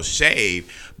is no shade.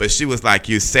 But she was like,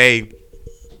 you say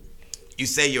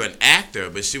you're an actor,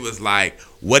 but she was like,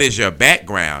 what is your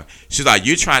background? She's like,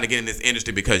 you're trying to get in this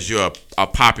industry because you're a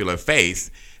popular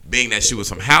face, being that she was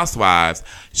from Housewives.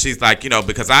 She's like,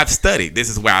 because I've studied. This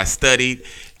is where I studied.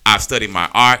 I've studied my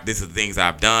art. This is the things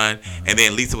I've done. And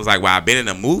then Lisa was like, well, I've been in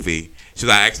a movie. She's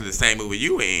like, actually the same movie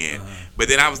you were in. But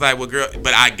then I was like, well, girl,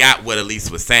 but I got what Elise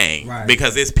was saying. Right.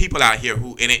 Because there's people out here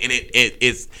who,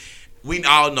 it's, we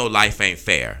all know life ain't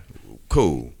fair.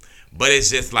 Cool. But it's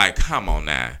just like, come on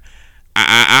now.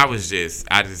 I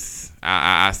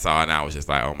saw it and I was just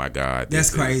like, oh my God.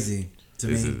 That's crazy to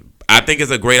me. I think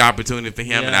it's a great opportunity for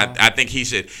him, and I think he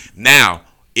should. Now,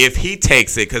 if he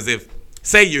takes it, because if,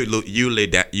 say you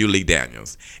Lee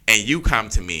Daniels, and you come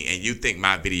to me and you think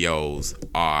my videos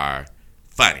are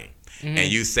funny,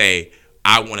 and you say,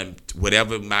 I want to,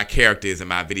 whatever my character is in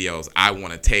my videos, I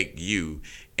want to take you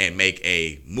and make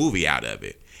a movie out of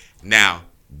it. Now,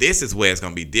 this is where it's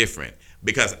going to be different.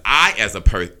 Because I, as a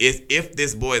person, if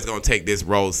this boy is going to take this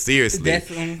role seriously,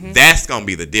 that's going to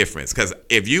be the difference. Because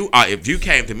if you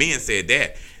came to me and said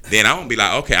that, then I'm going to be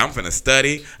like, okay, I'm finna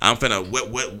study. I'm finna,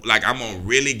 I'm going to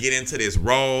really get into this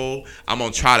role. I'm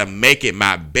going to try to make it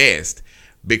my best.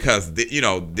 Because this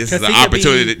is an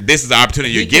opportunity. This is the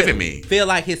opportunity you're giving me. Feel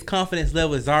like his confidence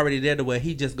level is already there to where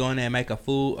he just go in there and make a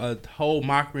whole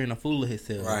mockery and a fool of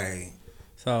himself. Right.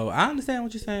 So I understand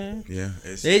what you're saying. Yeah,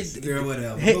 girl,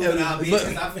 whatever. I'm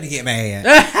finna get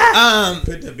mad.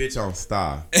 Put the bitch on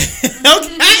star.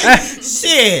 Okay,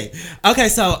 shit. Okay,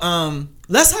 so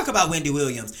let's talk about Wendy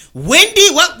Williams. Wendy,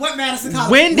 what Madison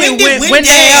called Wendell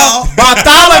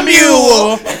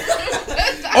Bartholomew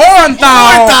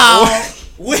Orenthal.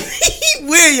 Wendy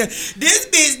Williams. This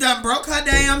bitch done broke her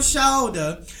damn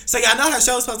shoulder. So y'all know her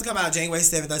show was supposed to come out January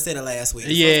 7th. I said it last week.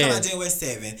 Yeah. Supposed to come out January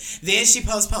 7th. Then she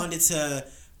postponed it to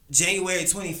January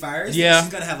 21st. Yeah.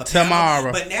 She's gonna have a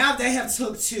tomorrow. Panel. But now they have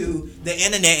took to the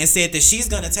internet and said that she's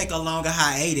gonna take a longer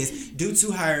hiatus due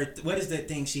to her, what is that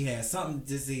thing she has? Something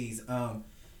disease. What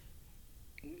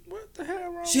the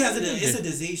hell wrong? She has it's a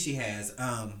disease she has.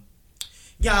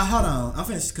 Y'all, hold on. I'm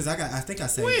finished because I think I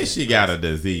said. When she got a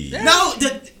disease? No,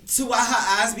 to why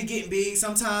her eyes be getting big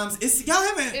sometimes. It's y'all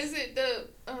haven't. Is it the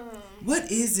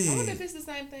What is it? I wonder if it's the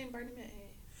same thing Bernie Mac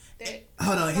had.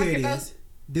 Hold on, here it is.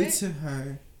 Due to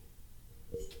her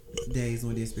days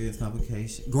when they experienced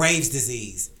complications, Graves'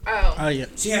 disease. Oh yeah.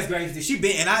 She has Graves' disease.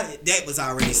 That was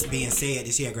already being said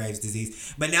that she had Graves'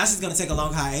 disease, but now she's gonna take a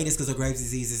long hiatus because her Graves'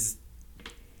 disease is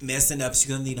messing up. She's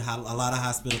gonna need a lot of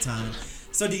hospital time.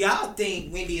 So do y'all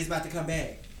think Wendy is about to come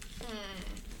back?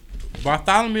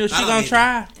 Bartholomew, she gonna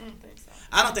try? I don't think so.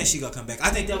 I don't think she gonna come back.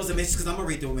 I think that was a message because I'm gonna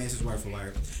read the message word for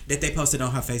word that they posted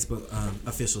on her Facebook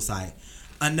official site.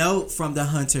 A note from the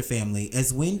Hunter family.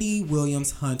 As Wendy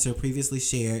Williams Hunter previously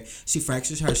shared, she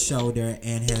fractured her shoulder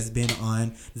and has been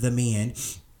on the mend.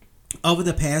 Over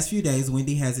the past few days,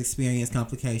 Wendy has experienced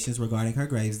complications regarding her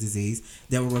Graves' disease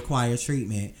that will require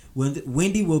treatment.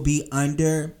 Wendy will be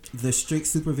under the strict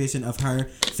supervision of her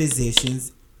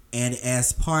physicians, and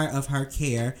as part of her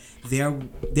care, there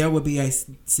will be a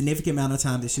significant amount of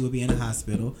time that she will be in the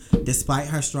hospital. Despite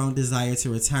her strong desire to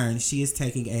return, she is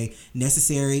taking a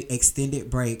necessary extended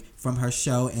break from her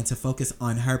show and to focus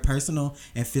on her personal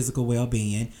and physical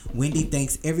well-being. Wendy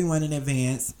thanks everyone in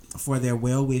advance for their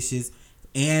well wishes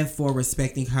and for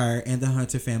respecting her and the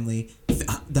Hunter's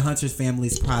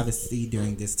family's privacy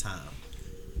during this time.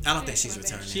 I don't think she's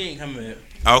returning. She ain't coming back.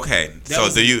 Okay, so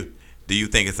do you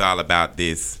think it's all about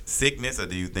this sickness, or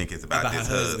do you think it's about this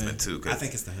husband too? I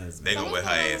think it's the husband. They gonna wear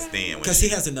her ass thin because he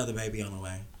has another baby on the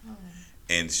way,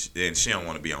 and she don't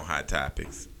want to be on Hot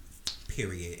Topics.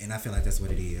 Period. And I feel like that's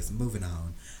what it is. Moving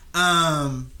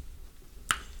on.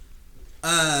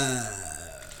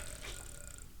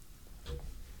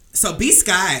 So B.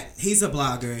 Scott, he's a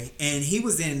blogger, and he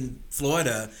was in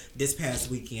Florida this past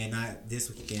weekend. Not this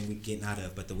weekend we're getting out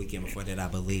of, but the weekend before that, I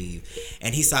believe.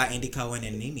 And he saw Andy Cohen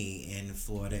and Nene in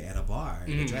Florida at a bar, at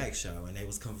a drag show, and they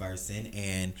was conversing.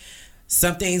 And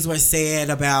some things were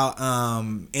said about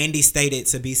Andy stated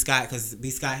to B. Scott, because B.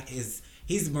 Scott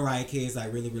he's Mariah Carey's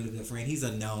like really, really good friend. He's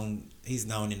known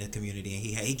in the community,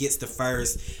 and he gets the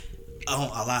first on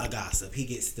a lot of gossip. He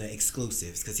gets the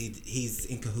exclusives because he's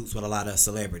in cahoots with a lot of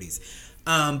celebrities.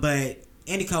 But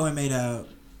Andy Cohen made a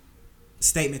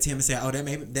statement to him and said, "Oh,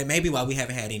 that may be why we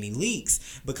haven't had any leaks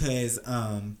because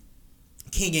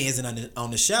Kenya isn't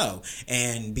on the show,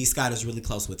 and B. Scott is really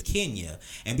close with Kenya."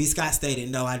 And B. Scott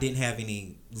stated, "No, I didn't have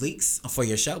any leaks for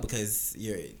your show because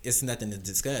it's nothing to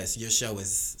discuss. Your show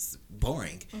is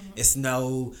boring. Mm-hmm.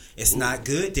 It's not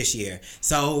good this year."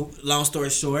 So, long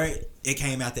story short, it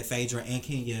came out that Phaedra and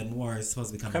Kenya Moore is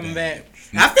supposed to be coming back.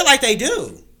 I feel like they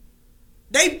do.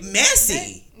 They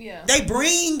messy. They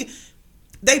bring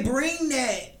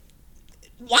that.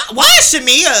 Why is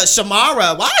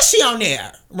Shamara? Why is she on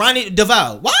there? Ronnie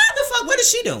DeVoe. Why the fuck? What is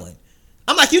she doing?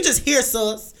 I'm like, you just here,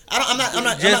 sus. I'm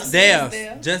not just there.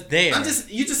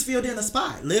 You just filled in a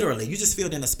spot. Literally, you just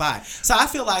filled in a spot. So I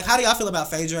feel like, how do y'all feel about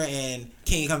Phaedra and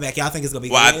Kenya coming back? Y'all think it's gonna be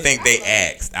good? I think they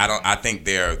asked. I think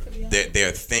they're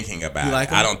thinking about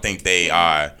it. I don't think they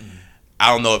are. I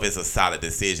don't know if it's a solid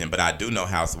decision, but I do know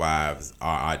Housewives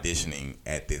are auditioning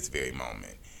at this very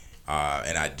moment,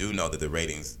 and I do know that the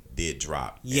ratings did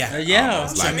drop.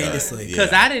 Tremendously.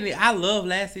 Because I love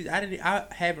last season. I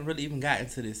haven't really even gotten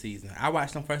to this season. I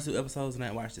watched them first 2 episodes and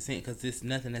I watched the scene because there's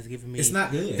nothing that's giving me. It's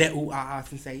not good. That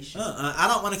sensation. I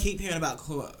don't want to keep hearing about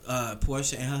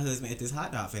Portia and her husband at this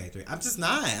hot dog factory. I'm just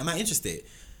not. I'm not interested.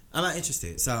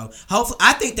 So hopefully,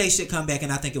 I think they should come back,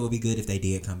 and I think it would be good if they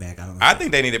did come back. I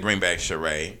think they need to bring back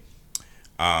Sheree.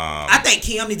 I think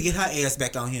Kim need to get her ass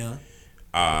back on him.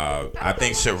 I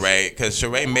think Sheree, because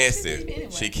Sheree messy.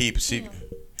 She.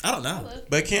 I don't know.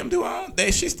 But Kim do on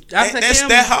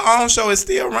that her own show is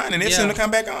still running. It's gonna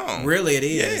come back on. Really, it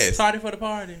is. Yes. Party for the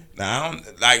party. Now I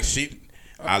don't like she.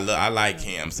 I like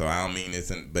Kim, so I don't mean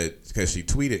this, but because she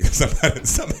tweeted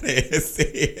somebody has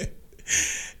said.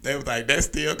 They was like, that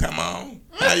still come on.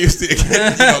 How you still,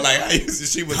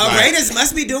 she was her like, ratings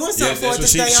must be doing something for it to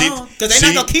stay on. Because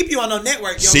they're not going to keep you on no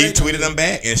network. She tweeted them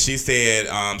back and she said,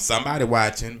 somebody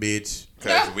watching, bitch.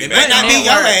 Cause we it might not be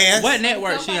your ass. What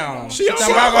network she on? She on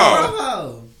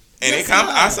Bravo. And it come.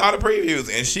 I saw the previews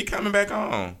and she coming back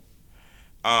on.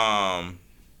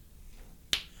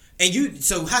 And you,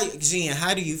 so Jen,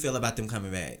 how do you feel about them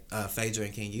coming back? Phaedra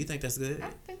and King, you think that's good?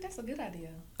 I think that's a good idea.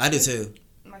 I do too.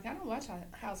 Like, I don't watch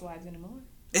Housewives anymore.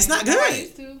 It's not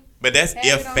good. But that's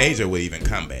if Phaedra would even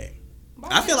come back.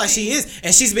 I feel like she is.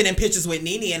 And she's been in pictures with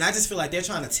Nene, and I just feel like they're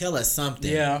trying to tell us something.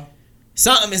 Yeah.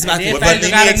 Something is about to happen. But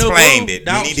Nene explained it.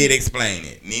 Nene did explain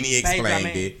it. Nene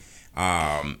explained it.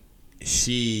 I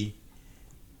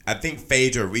think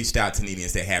Phaedra reached out to Nene and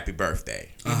said, happy birthday.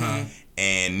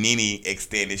 And Nene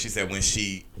extended, she said when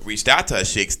she reached out to her,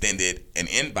 she extended an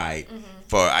invite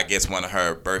for, I guess, one of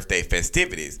her birthday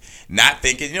festivities. Not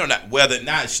thinking, she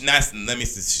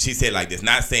said like this,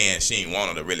 not saying she ain't want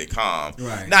her to really come.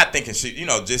 Right. Not thinking she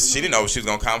didn't know she was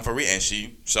going to come for real, and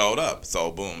she showed up.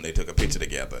 So, boom, they took a picture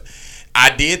together.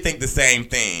 I did think the same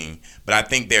thing, but I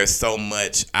think there's so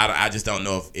much, I just don't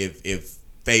know if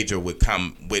Phaedra would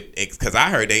come with, because I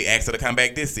heard they asked her to come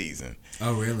back this season.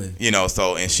 Oh, really?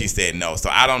 So, and she said no. So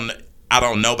I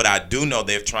don't know, but I do know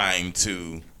they're trying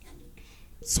to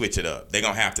switch it up. They're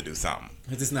gonna have to do something.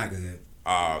 It's not good.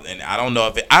 And I don't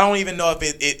know I don't even know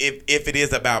if it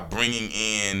is about bringing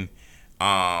in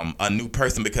a new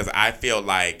person, because I feel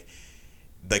like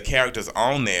the characters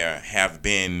on there have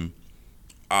been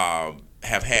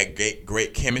have had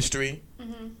great chemistry.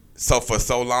 So for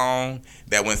so long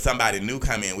that when somebody new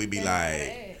come in, we be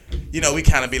like. We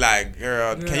kind of be like,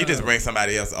 girl, can you just bring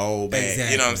somebody else old back?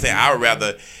 Exactly. You know what I'm saying? I would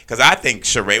rather, because I think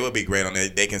Sheree would be great on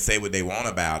it. They can say what they want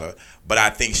about her, but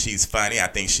I think she's funny. I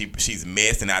think she's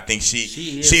messed, and I think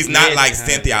she's not like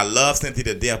Cynthia. I love Cynthia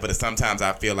to death, but sometimes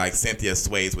I feel like Cynthia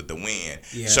sways with the wind.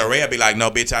 Yeah. Sheree will be like,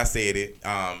 no, bitch, I said it.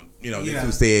 You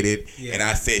who said it, and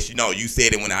I said, you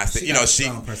said it when I said,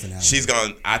 she's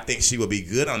gonna. I think she will be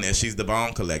good on there. She's the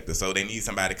bone collector, so they need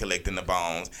somebody collecting the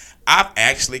bones. I've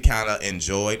actually kind of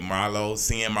enjoyed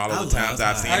seeing Marlo the times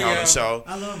I've seen her on the show.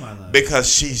 I love Marlo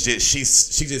because she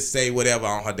just say whatever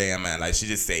on her damn mind, like she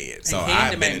just say it. So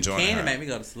I've been enjoying her. Candy made me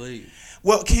go to sleep.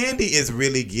 Well, Candy is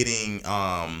really getting.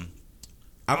 I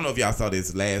don't know if y'all saw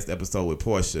this last episode with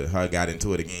Portia. Her got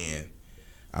into it again.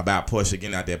 About Portia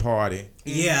getting out that party.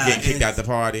 Yeah. Getting kicked out the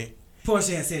party.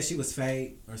 Portia had said she was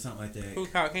fake or something like that. Who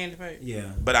called Candy fake?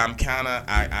 Yeah. But I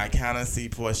kind of see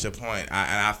Portia's point.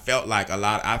 I felt like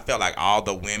all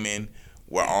the women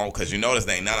were on, because you notice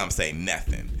they none of them say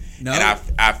nothing. No. And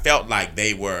I felt like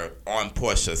they were on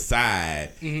Portia's side,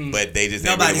 but they just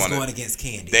nobody's didn't really going against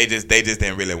Candy. They just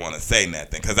didn't really want to say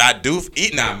nothing, because I do.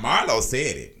 Now Marlo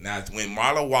said it. Now when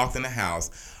Marlo walked in the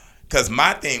house, because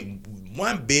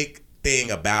one big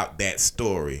thing about that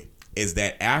story is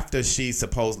that after she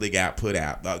supposedly got put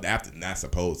out,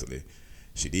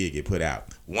 she did get put out.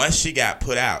 Once she got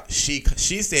put out, she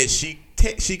said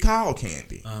she called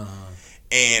Candy,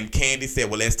 and Candy said,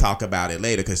 "Well, let's talk about it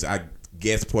later," because I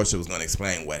guess Portia was going to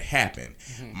explain what happened.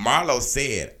 Marlo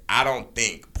said, "I don't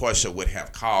think Portia would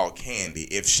have called Candy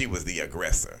if she was the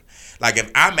aggressor. Like if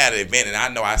I'm at an event and I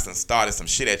know I started some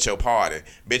shit at your party,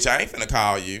 bitch, I ain't finna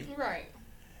call you." Right.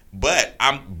 But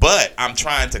I'm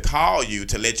trying to call you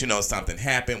to let you know something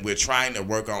happened. We're trying to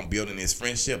work on building this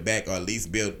friendship back, or at least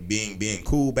being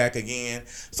cool back again.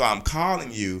 So I'm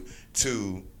calling you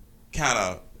to kind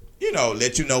of,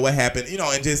 let you know what happened,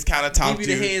 and just kind of talk to you.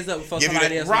 Give you the heads up before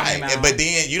somebody else. Right. But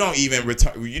then you don't even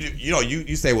return.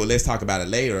 You say, well, let's talk about it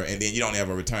later, and then you don't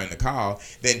ever return the call.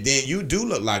 Then you do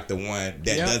look like the one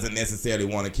that doesn't necessarily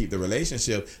want to keep the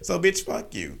relationship. So bitch,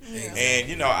 fuck you. Yeah.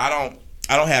 And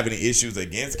I don't have any issues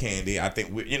against Candy. I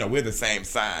think we're the same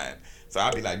sign. So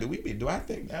I'll be like, do I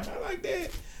think am I like that?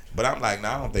 But I'm like, no,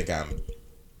 I don't think I'm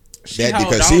that,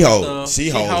 because she holds on to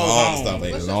stuff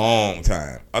a long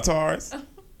time. A Taurus.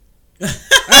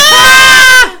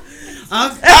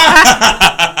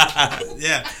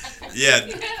 Yeah.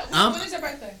 When is your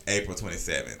birthday? April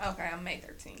 27th. Okay, I'm May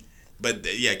 13th. But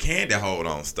Candy hold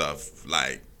on stuff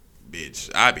like.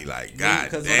 Bitch, I'd be like, God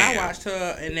because damn. when I watched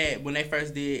her in that, when they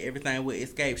first did everything with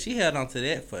Escape, she held on to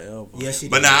that forever. Yeah, she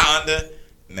did. But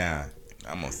now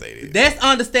I'm gonna say this. That's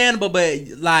understandable, but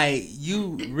like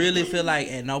you really feel like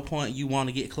at no point you want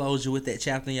to get closure with that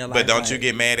chapter in your life. But don't you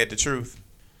get mad at the truth?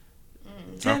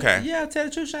 Okay. Yeah, tell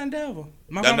the truth, shine devil.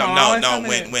 No.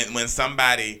 When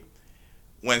somebody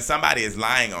is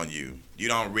lying on you, you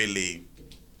don't really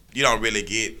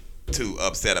get too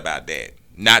upset about that.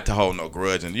 Not to hold no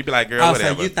grudge, and you be like, girl,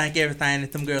 whatever. So you think everything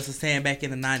that them girls were saying back in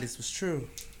the 90s was true?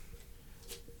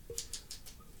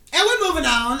 And we're moving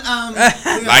on.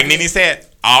 Like Nene said,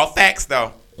 all facts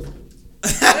though.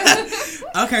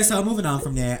 Okay, so moving on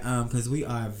from that, because we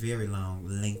are very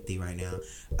lengthy right now.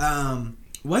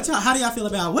 How do y'all feel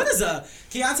about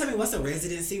can y'all tell me what's a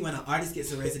residency when an artist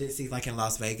gets a residency like in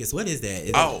Las Vegas? What is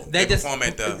that? They just perform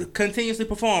at the continuously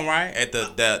perform, right? At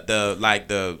the like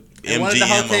the MGM one of the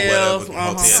hotels, or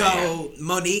whatever. So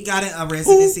Monique got a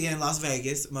residency in Las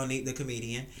Vegas. Monique, the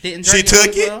comedian. She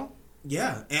took it. Well?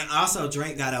 Yeah, and also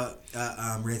Drake got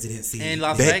a residency in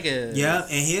Las Vegas. Yeah,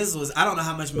 and his was, I don't know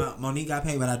how much Monique got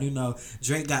paid, but I do know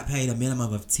Drake got paid a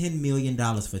minimum of $10 million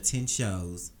for 10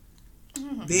 shows. I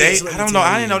don't know.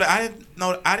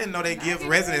 I didn't know they give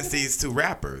residencies to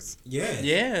rappers.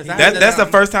 Yeah. That's the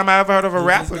first time I ever heard of a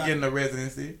rapper getting a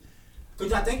residency.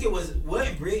 Because I think it was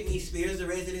Britney Spears the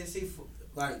residency for.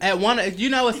 Like, at one,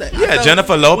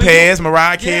 Jennifer Lopez,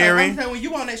 Mariah Carey. I'm saying, when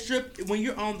you on that strip, when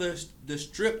you're on the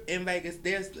strip in Vegas,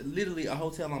 there's literally a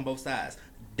hotel on both sides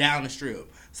down the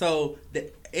strip. So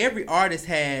every artist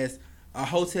has a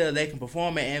hotel they can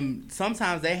perform at, and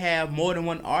sometimes they have more than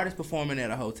one artist performing at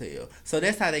a hotel. So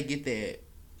that's how they get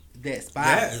that spot.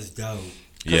 That is dope.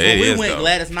 Yeah, when we is went, dope.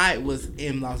 Gladys Knight was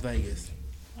in Las Vegas.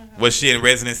 Was she in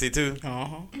residency too?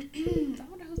 Uh-huh. I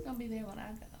wonder who's gonna be there when I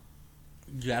go.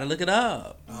 You gotta look it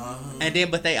up. And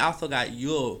then, but they also got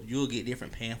you'll get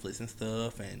different pamphlets and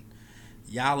stuff, and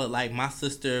y'all look like my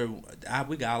sister.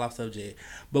 We got all off subject,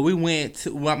 but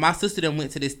my sister then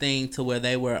went to this thing to where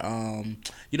they were,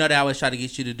 they always try to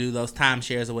get you to do those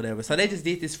timeshares or whatever. So they just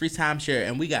did this free timeshare,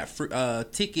 and we got free,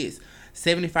 tickets,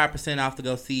 75% off to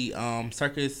go see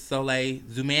Circus Soleil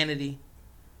Zumanity.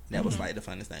 That was like the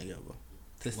funnest thing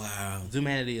ever. Wow,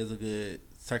 Zumanity is a good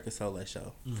Circus Soleil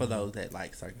show for those that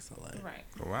like Circus Soleil. Right.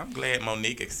 Well, I'm glad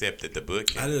Monique accepted the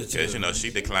booking. I do too. Because,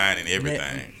 she declined in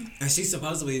everything. And she's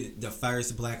supposedly the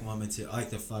first black woman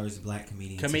the first black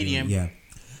comedian. Yeah.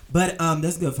 But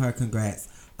that's good for her. Congrats.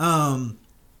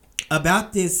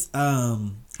 About this, did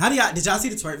y'all see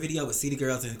the twerk video with City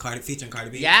Girls and featuring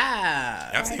Cardi B?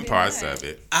 Yeah. I've seen parts of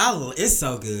it. It's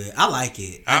so good. I like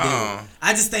it. I do.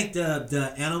 I just think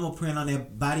the animal print on their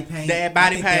body paint.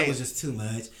 That was just too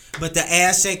much. But the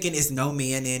ass shaking, it's no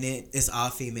men in it. It's all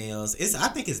females. I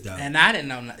think it's dope. And I didn't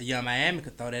know Young Miami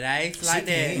could throw that ass like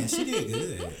that. She did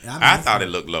good. I thought it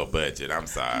looked low budget. I'm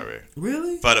sorry.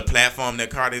 Really? For the platform that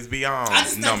Cardi's be on,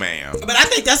 no ma'am. But I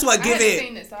think that's what give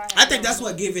it. I think that's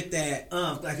what give it that.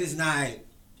 Like it's not.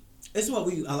 It's what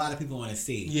a lot of people want to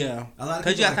see. Yeah. A lot of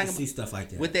people like to see stuff like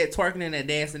that. With that twerking and that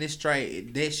dancing, it's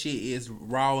straight. That shit is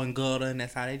raw and gutter, and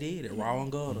that's how they did it. Raw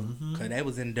and gutter. Because they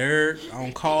was in dirt,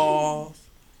 on cars,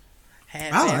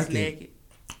 half-ass naked.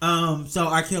 So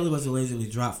R. Kelly was allegedly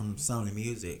dropped from Sony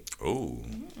Music. Ooh.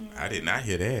 I did not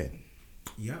hear that.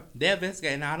 Yep. They're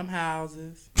investigating all them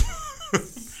houses.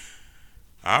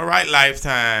 All right,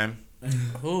 Lifetime.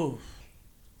 Ooh.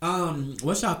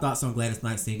 What's y'all thoughts on Gladys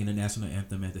Knight singing the national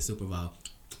anthem at the Super Bowl?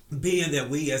 Being that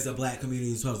we as a black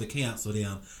community are supposed to cancel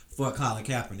them for Colin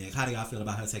Kaepernick, how do y'all feel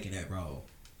about her taking that role?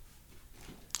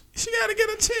 She gotta get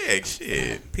a check.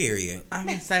 Shit. Period. I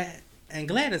mean, and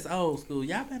Gladys old school.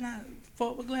 Y'all better not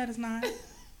fuck with Gladys Knight.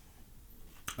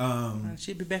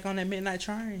 She'll be back on that midnight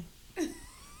train.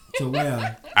 To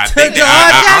where?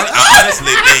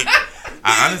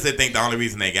 I honestly think the only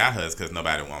reason they got her is because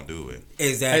nobody won't do it.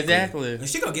 Exactly. And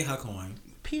she gonna get her coin.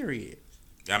 Period.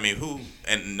 I mean, who,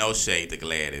 and no shade to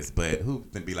Gladys, but who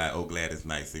can be like, oh, Gladys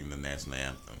Knight singing the national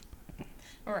anthem?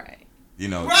 Right. You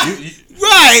know, right.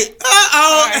 Right,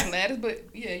 Gladys, but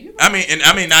yeah, you.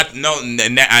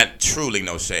 Not truly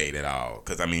no shade at all,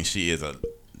 because I mean she is a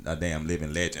damn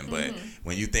living legend. But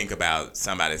when you think about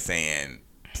somebody singing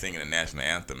the national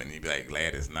anthem, and you be like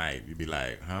Gladys Knight, you be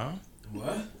like, huh?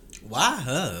 What? Why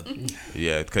her?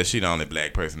 Yeah, because she the only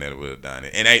black person that would have done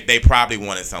it, and they probably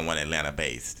wanted someone Atlanta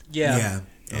based. Yeah.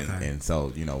 And so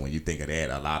when you think of that,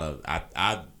 a lot of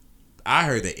I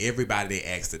heard that everybody they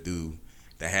asked to do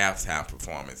the halftime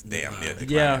performance damn near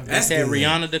declined. Yeah, that's that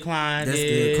Rihanna declined. That's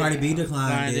good. Cardi B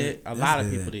declined it. A lot of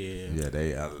people did. Yeah,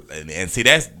 they and see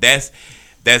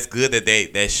that's good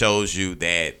that shows you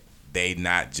that they're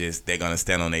gonna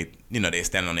stand on they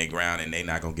stand on their ground and they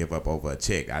not gonna give up over a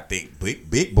check. I think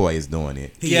Big Boy is doing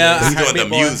it. He's doing the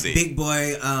music. Big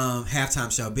Boy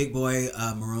halftime show. Big Boy,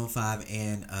 Maroon 5,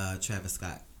 and Travis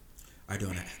Scott are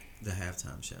doing the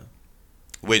halftime show.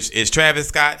 Which is Travis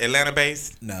Scott Atlanta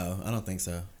based? No, I don't think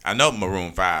so. I know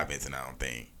Maroon 5 isn't. I don't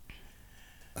think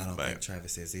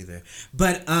Travis is either.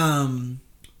 But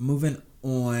moving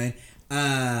on.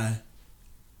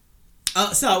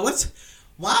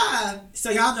 So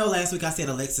y'all know last week I said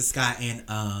Alexa Scott and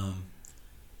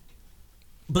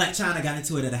Black China got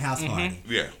into it at a house party.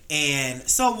 Yeah. And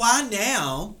so why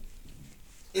now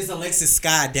is Alexis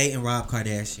Scott dating Rob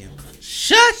Kardashian?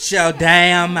 Shut your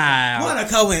damn mouth. What a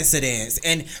coincidence.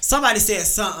 And somebody said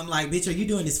something like, bitch, are you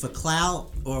doing this for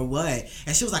clout or what?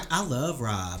 And she was like, I love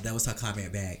Rob. That was her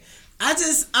comment back.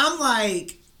 I'm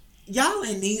like, y'all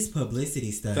in these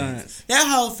publicity stunts. That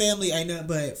whole family ain't nothing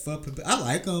but for I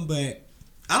like them, but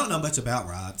I don't know much about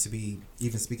Rob to be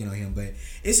even speaking on him. But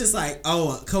it's just like,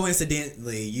 oh,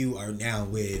 coincidentally, you are now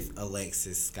with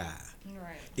Alexis Scott.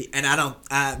 Right. And I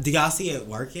don't, do y'all see it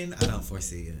working? I don't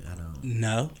foresee it.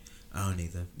 No. I don't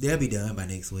either. They'll be done by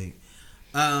next week.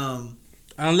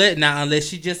 Unless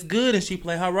she just good and she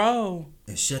play her role.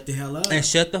 And shut the hell up. And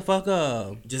shut the fuck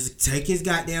up. Just take his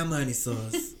goddamn money,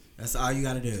 sus. That's all you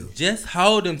gotta do. Just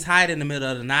hold him tight in the middle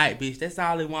of the night, bitch. That's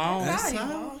all he wants. He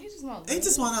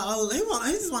just want an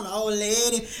old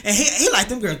lady. And he like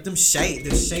them girls, them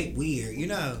shape weird, you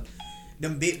know.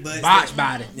 Them big butts. Botch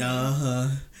body.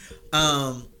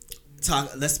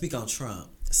 Let's speak on Trump.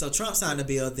 So Trump signed a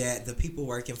bill that the people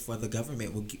working for the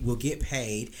government will get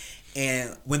paid,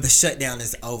 and when the shutdown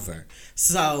is over.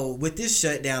 So with this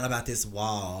shutdown about this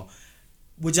wall,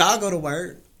 would y'all go to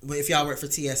work? If y'all work for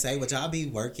TSA, would y'all be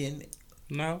working?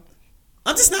 No.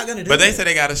 I'm just not gonna do it. But they said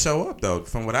they gotta show up though,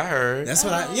 from what I heard. That's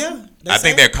what I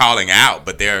think they're calling out,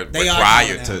 but they're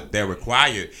required to. They're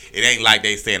required. It ain't like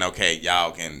they saying, okay,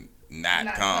 y'all can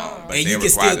not come, but and you can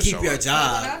still keep your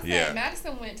job. Yeah.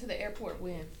 Madison went to the airport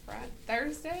when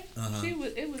Thursday.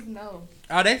 It was no.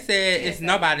 Oh, they said it's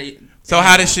nobody. So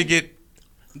how did she get?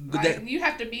 You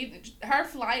have to be. Her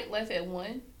flight left at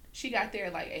 1. She got there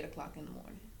at like 8:00 in the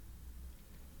morning.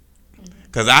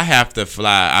 Because I have to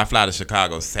fly. I fly to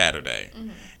Chicago Saturday,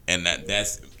 and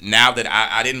that's now that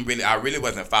I really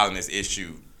wasn't following this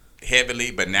issue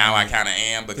heavily, but now I kind of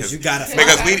am because we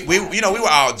were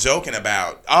all joking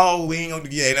about we ain't gonna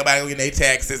get nobody gonna get their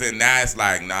taxes, and now it's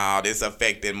like this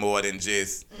affected more than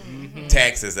just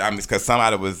taxes. I mean, because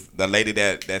the lady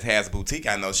that has a boutique,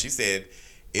 I know, she said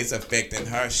it's affecting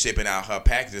her shipping out her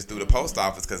packages through the post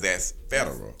office because that's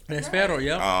federal. That's federal,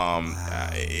 yeah.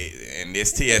 And this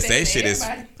TSA shit is,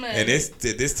 and this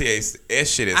TSA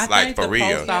shit is like for real. I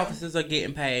think the post offices are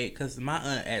getting paid because my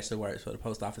aunt actually works for the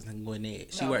post office in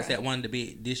Gwinnett. She works at one of the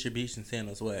big distribution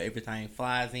centers where everything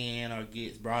flies in or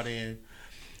gets brought in.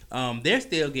 They're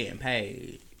still getting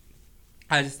paid.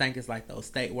 I just think it's like those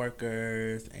state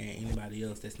workers and anybody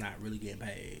else that's not really getting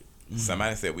paid.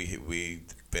 Somebody said we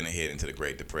finna head into the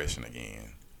Great Depression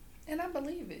again. And I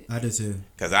believe it. I do too.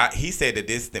 Because he said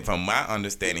that from my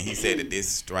understanding, he said that this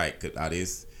strike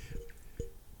this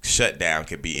shutdown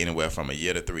could be anywhere from a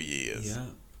year to 3 years. Yeah,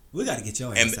 we got to get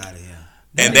your ass out of here.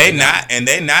 And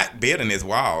they not building this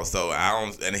wall, so I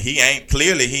don't. And he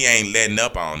ain't letting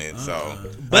up on it. So,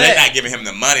 but they're not giving him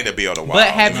the money to build a wall. But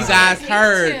have you guys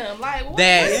heard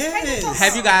that?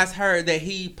 Have you guys heard that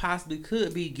he possibly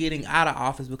could be getting out of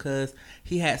office because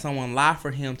he had someone lie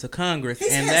for him to Congress?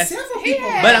 Several people.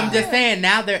 But I'm just saying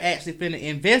now they're actually finna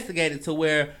investigate it to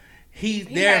where. He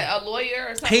had a lawyer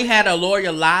or something. He had a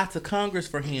lawyer lie to Congress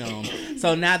for him.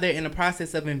 So now they're in the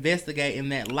process of investigating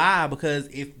that lie because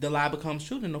if the lie becomes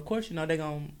true, then of course they're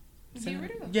gonna get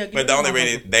rid of him. Yeah, but the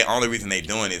only reason they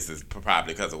doing this is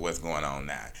probably because of what's going on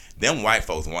now. Them white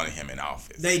folks wanted him in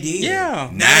office. They did. Yeah.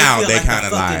 Now they kind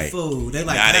of like fool. They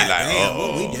like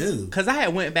what we do? Because I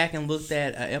had went back and looked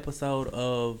at an episode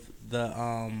of the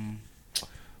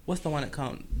what's the one that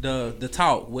come the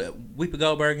talk with Whoopi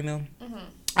Goldberg and them.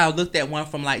 I looked at one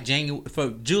from like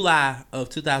July of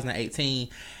 2018,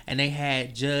 and they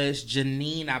had Judge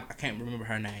Janine. I can't remember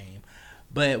her name,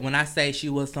 but when I say she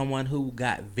was someone who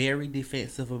got very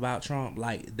defensive about Trump,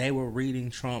 like they were reading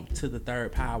Trump to the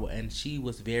third power, and she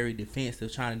was very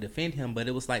defensive, trying to defend him. But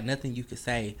it was like nothing you could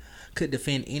say could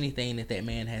defend anything that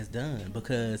man has done,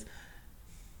 because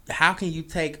how can you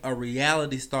take a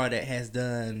reality star that has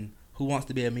done Who Wants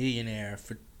to Be a Millionaire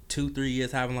for 2-3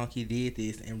 years, however long he did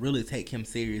this, and really take him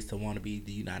serious to want to be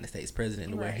the United States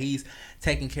president, where he's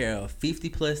taking care of 50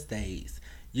 plus states,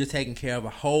 you're taking care of a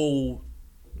whole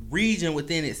region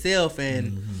within itself,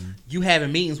 and you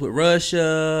having meetings with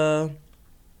Russia,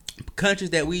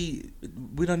 countries that we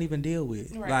don't even deal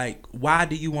with. Right. Like, why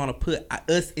do you want to put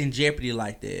us in jeopardy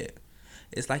like that?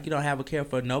 It's like you don't have a care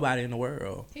for nobody in the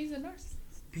world. He's a narcissist.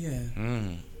 Yeah.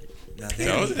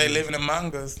 They living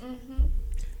among us. Mm-hmm.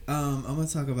 I'm gonna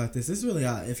talk about this. This is really,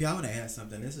 if y'all want to add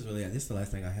something, this is the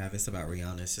last thing I have. It's about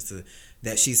Rihanna. It's just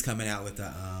that she's coming out with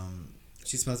the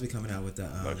she's supposed to be coming out with the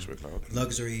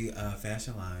luxury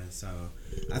fashion line. So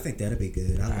I think that'll be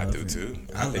good. I do too.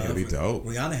 I think it'll be dope.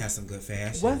 Rihanna has some good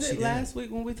fashion. Was it last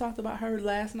week when we talked about her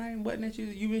last name? Wasn't it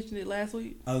you mentioned it last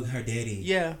week? Oh, her daddy.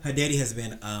 Yeah. Her daddy has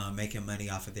been making money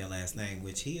off of their last name,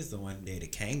 which he is the one that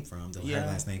it came from. Her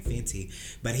last name Fenty.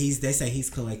 But they say he's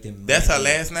collecting money. That's her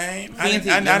last name? I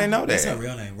didn't know that. That's her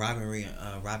real name,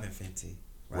 Robin Fenty.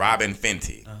 Robin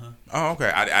Fenty. Oh, okay.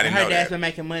 I didn't know that. Her dad's been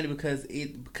making money because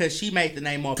she made the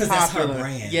name more popular. Because that's her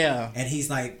brand. Yeah. And he's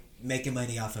like making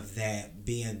money off of that,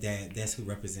 being that's who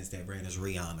represents that brand is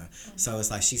Rihanna. So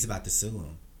it's like she's about to sue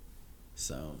him.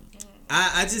 So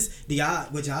I just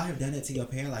would y'all have done it to your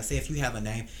parent? Like, say if you have a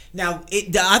name. Now,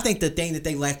 I think the thing that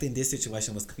they lacked in this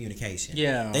situation was communication.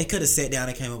 Yeah, they could have sat down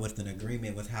and came up with an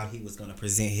agreement with how he was going to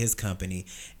present his company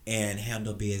and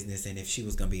handle business, and if she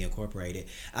was going to be incorporated.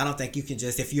 I don't think you can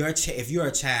just if you're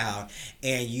a child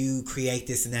and you create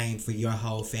this name for your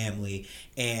whole family,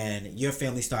 and your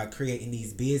family start creating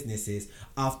these businesses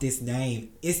off this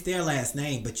name. It's their last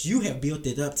name, but you have built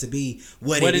it up to be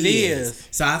what it is.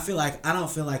 So I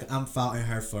don't feel like I'm faulting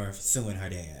her for suing her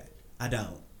dad. I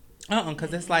don't.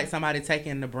 Because it's like somebody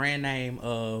taking the brand name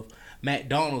of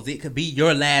McDonald's. It could be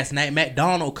your last name.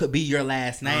 McDonald could be your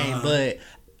last name, but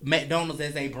McDonald's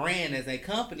as a brand, as a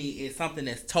company, is something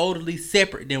that's totally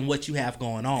separate than what you have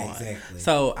going on. Exactly.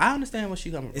 So I understand where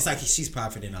she's coming from. It's like she's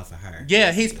profiting off of her.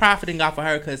 Yeah, he's profiting off of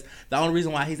her because the only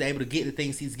reason why he's able to get the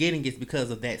things he's getting is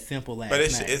because of that simple last name.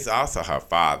 But it's also her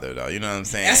father, though. You know what I'm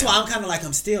saying? That's why I'm kind of like,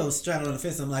 I'm still straddling on the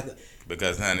fence. I'm like,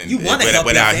 because honey, you want to help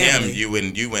without your family.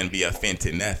 him, you wouldn't be a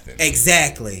Fenty nothing.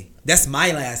 Exactly. That's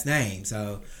my last name,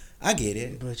 so I get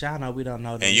it. But y'all know we don't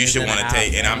know. And you should want to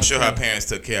take. And I'm sure her parents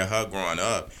took care of her growing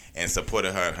up and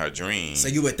supported her in her dreams. So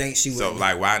you would think she would. So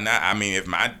like, why not? I mean, if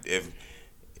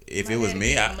it was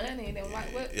me, I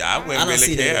wouldn't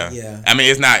really care. Yeah. I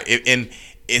mean,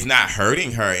 it's not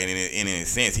hurting her in any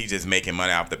sense. He's just making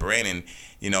money off the brand. And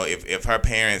you know, if her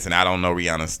parents, and I don't know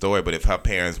Rihanna's story, but if her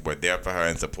parents were there for her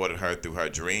and supported her through her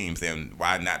dreams, then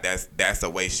why not? That's a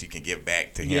way she can give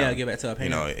back to him. Yeah, give back to her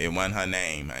parents. You know, it wasn't her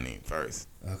name, honey, first.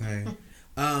 Okay.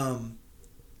 One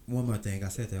more thing. I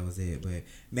said that was it, but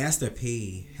Master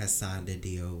P has signed a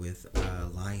deal with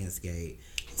Lionsgate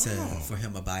for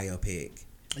him a biopic.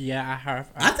 Yeah, I heard.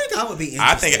 I think I would be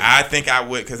interested. I think I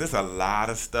would, because it's a lot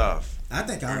of stuff. I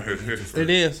think I would be interested. It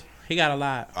is. He got a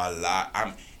lot. A lot.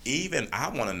 I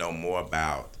want to know more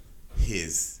about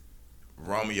his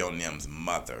Romeo and them's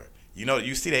mother. You know,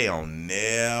 you see they don't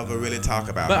never really talk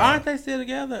about but her. aren't they still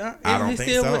together? I don't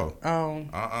think so.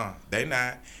 They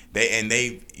not.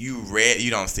 You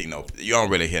don't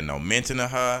really hear no mention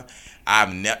of her.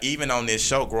 Even on this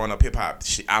show, Growing Up Hip Hop,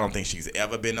 I don't think she's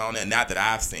ever been on it. Not that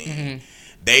I've seen. Mm-hmm.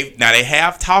 They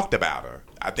have talked about her.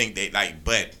 I think they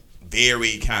but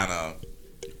very kind of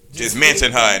just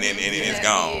mention her and it's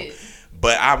gone.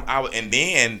 But and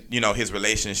then his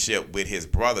relationship with his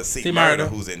brother C Murder,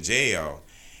 who's in jail,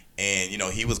 and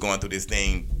he was going through this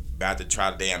thing about to try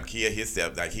to damn kill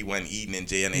himself, like he wasn't eating in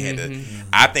jail, and they had to.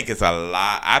 I think it's a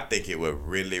lot. I think it would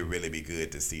really, really be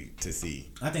good to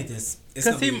see. I think this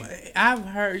because I've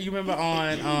heard you remember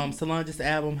on Solange's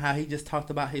album how he just talked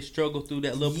about his struggle through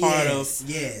that little part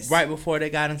of right before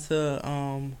they got into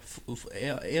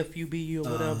FUBU or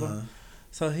whatever.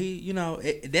 So he,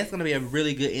 that's gonna be a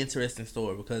really good, interesting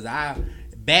story because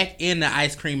back in the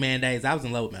Ice Cream Man days, I was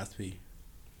in love with Master P.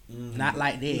 Not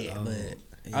like that, but.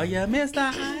 Yeah. Oh yeah, Mr.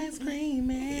 Ice Cream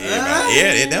Man.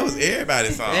 That was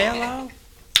everybody's song. Hello.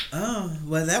 Oh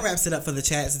well, that wraps it up for the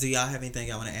chats. Do y'all have anything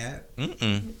y'all want to add?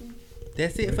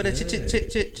 That's it for the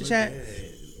chat.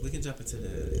 We can jump into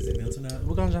is it Milton now?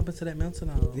 We're gonna jump into that Milton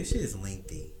now. This shit is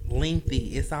lengthy.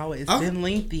 It's been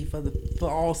lengthy for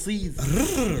all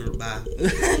seasons. Bye.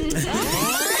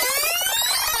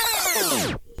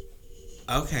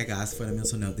 Okay, guys, for the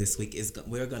mental note this week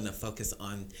we're going to focus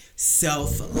on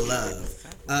self-love.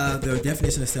 The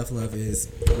definition of self-love is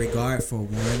regard for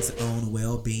one's own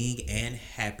well-being and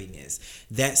happiness.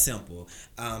 That simple.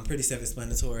 Pretty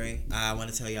self-explanatory. I want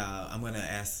to tell y'all, I'm going to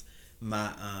ask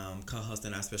my co-host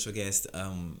and our special guest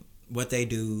what they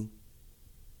do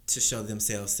to show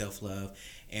themselves self-love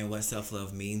and what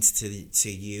self-love means to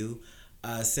you.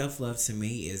 Self-love to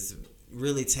me is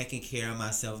really taking care of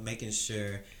myself, making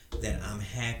sure that I'm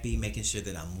happy, making sure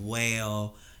that I'm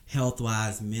well,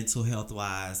 health-wise, mental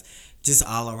health-wise, just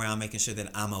all around making sure that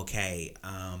I'm okay.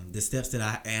 The steps that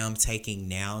I am taking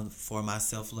now for my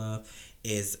self-love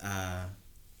is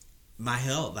my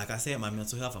health. Like I said, my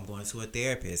mental health. I'm going to a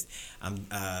therapist.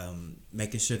 I'm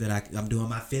making sure that I'm doing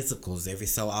my physicals every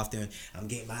so often. I'm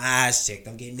getting my eyes checked.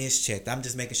 I'm getting this checked. I'm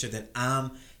just making sure that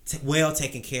I'm well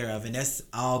taken care of, and that's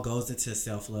all goes into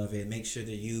self-love. And make sure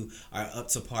that you are up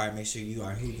to par. Make sure you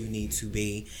are who you need to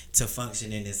be to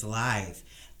function in this life.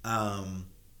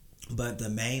 But the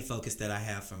main focus that I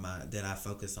have that I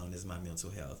focus on is my mental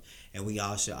health, and we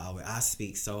all should always. I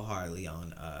speak so hardly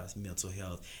on mental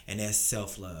health, and that's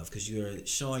self-love, because you're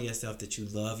showing yourself that you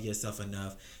love yourself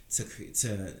enough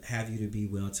to have you to be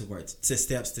well, to work, to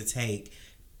steps to take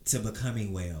to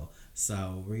becoming well.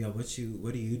 So, Rio, what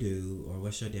do you do, or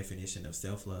what's your definition of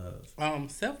self-love?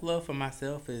 Self-love for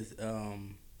myself is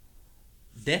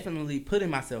definitely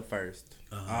putting myself first.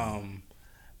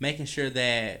 Making sure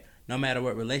that no matter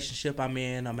what relationship I'm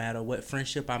in, no matter what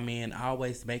friendship I'm in,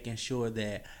 always making sure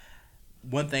that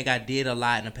one thing I did a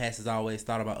lot in the past is I always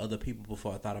thought about other people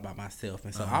before I thought about myself.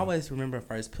 And so I always remember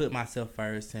first, put myself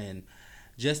first, and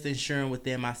just ensuring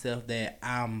within myself that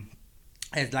I'm,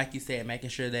 as like you said, making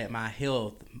sure that my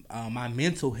health, my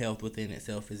mental health within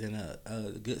itself is in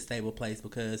a good, stable place.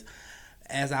 Because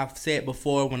as I've said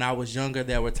before, when I was younger,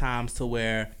 there were times to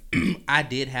where I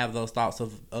did have those thoughts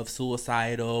of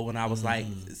suicidal when I was like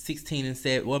 16 and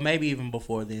 7, well, maybe even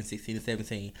before then, 16 and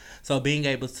 17. So being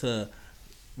able to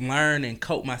learn and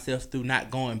cope myself through not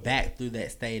going back through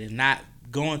that state and not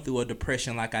going through a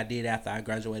depression like I did after I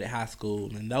graduated high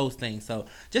school and those things. So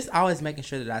just always making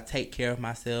sure that I take care of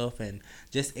myself, and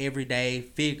just every day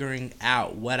figuring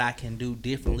out what I can do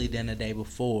differently than the day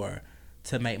before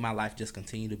to make my life just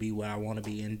continue to be what I want to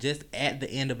be. And just at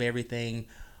the end of everything,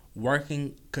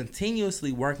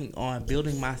 continuously working on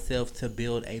building myself to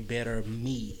build a better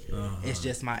me. It's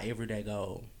just my everyday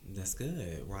goal. That's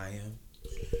good. Ryan?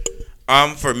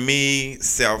 For me,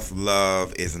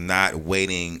 self-love is not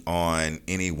waiting on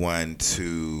anyone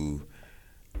to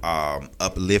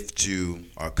uplift you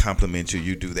or compliment you.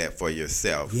 You do that for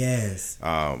yourself. Yes.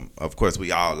 Of course,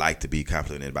 we all like to be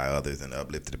complimented by others and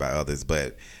uplifted by others,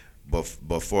 but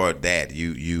before that,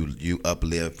 you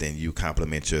uplift and you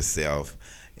compliment yourself,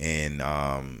 and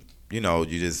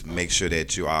you just make sure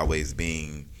that you're always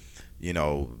being,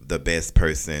 the best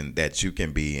person that you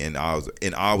can be, and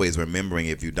always remembering,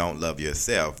 if you don't love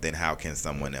yourself, then how can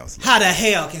someone else love you? How the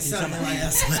hell can someone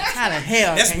else? How the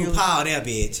hell? That's RuPaul there,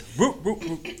 bitch.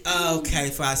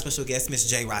 Okay, for our special guest, Miss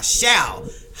J. Rochelle,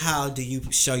 how do you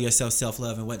show yourself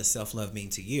self-love, and what does self-love mean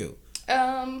to you?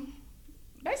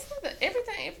 Basically,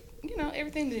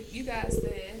 everything that you guys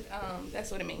said, that's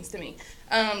what it means to me.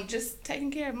 Just taking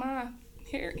care of my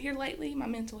here lately, my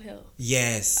mental health.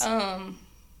 Yes.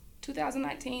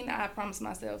 2019, I promised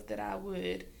myself that I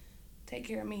would take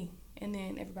care of me, and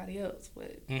then everybody else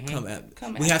would come out.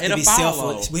 We have to be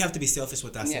selfish. We have to be selfish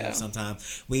with ourselves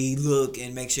sometimes. We look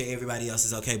and make sure everybody else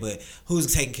is okay, but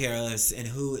who's taking care of us, and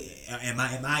who am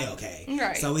I okay?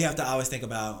 Right. So we have to always think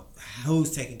about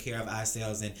who's taking care of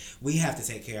ourselves, and we have to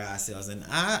take care of ourselves. And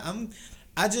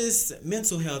I just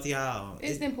mental health, y'all.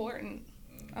 It's important.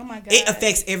 Oh my God. It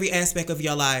affects every aspect of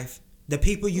your life. The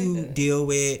people you deal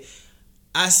with.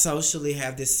 I socially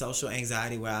have this social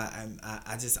anxiety where I'm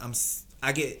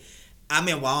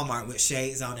in Walmart with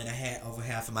shades on and a hat over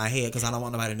half of my head because I don't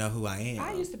want nobody to know who I am.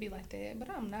 I used to be like that, but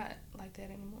I'm not like that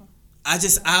anymore. I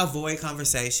avoid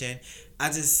conversation.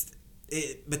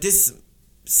 But this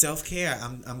self-care,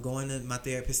 I'm going to my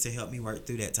therapist to help me work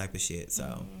through that type of shit.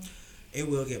 So it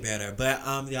will get better. But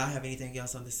y'all have anything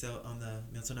else on the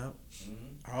mental note?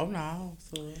 Oh no.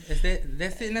 So that's it.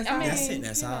 That's it.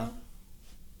 That's all.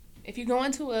 If you go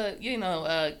into a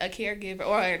caregiver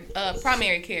or a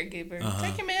primary caregiver,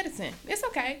 take your medicine. It's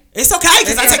okay. It's okay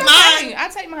because I take mine.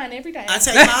 I take mine every day. I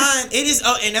take mine. It is,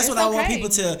 and that's what I want people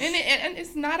to. And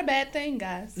it's not a bad thing,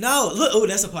 guys. No, look,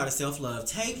 that's a part of self-love.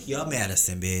 Take your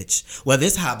medicine, bitch. Whether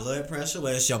it's high blood pressure,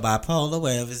 whether it's your bipolar,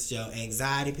 whether it's your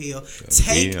anxiety pill,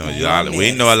 take your medicine.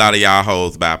 We know a lot of y'all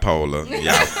hoes bipolar.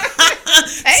 Y'all.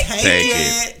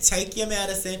 Take your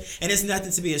medicine, and it's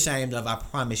nothing to be ashamed of. I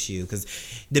promise you, because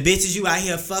the bitches you out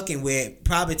here fucking with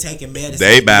probably taking medicine.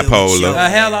 They bipolar.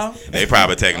 Hello. They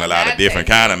probably taking a lot of different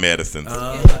kind of medicines.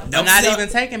 I'm not even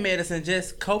taking medicine,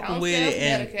 just coping with it.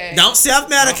 And don't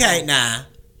self-medicate now.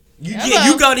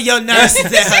 You go to your nurse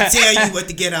and let her tell you what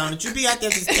to get on. You be out there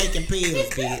just taking pills,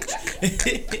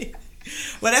 bitch.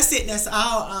 Well, that's it. That's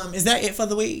all. Is that it for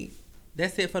the week?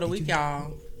 That's it for the week,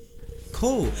 y'all.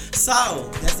 Cool.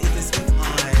 So, that's it this week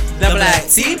on The Black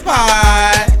Tea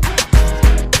Pod.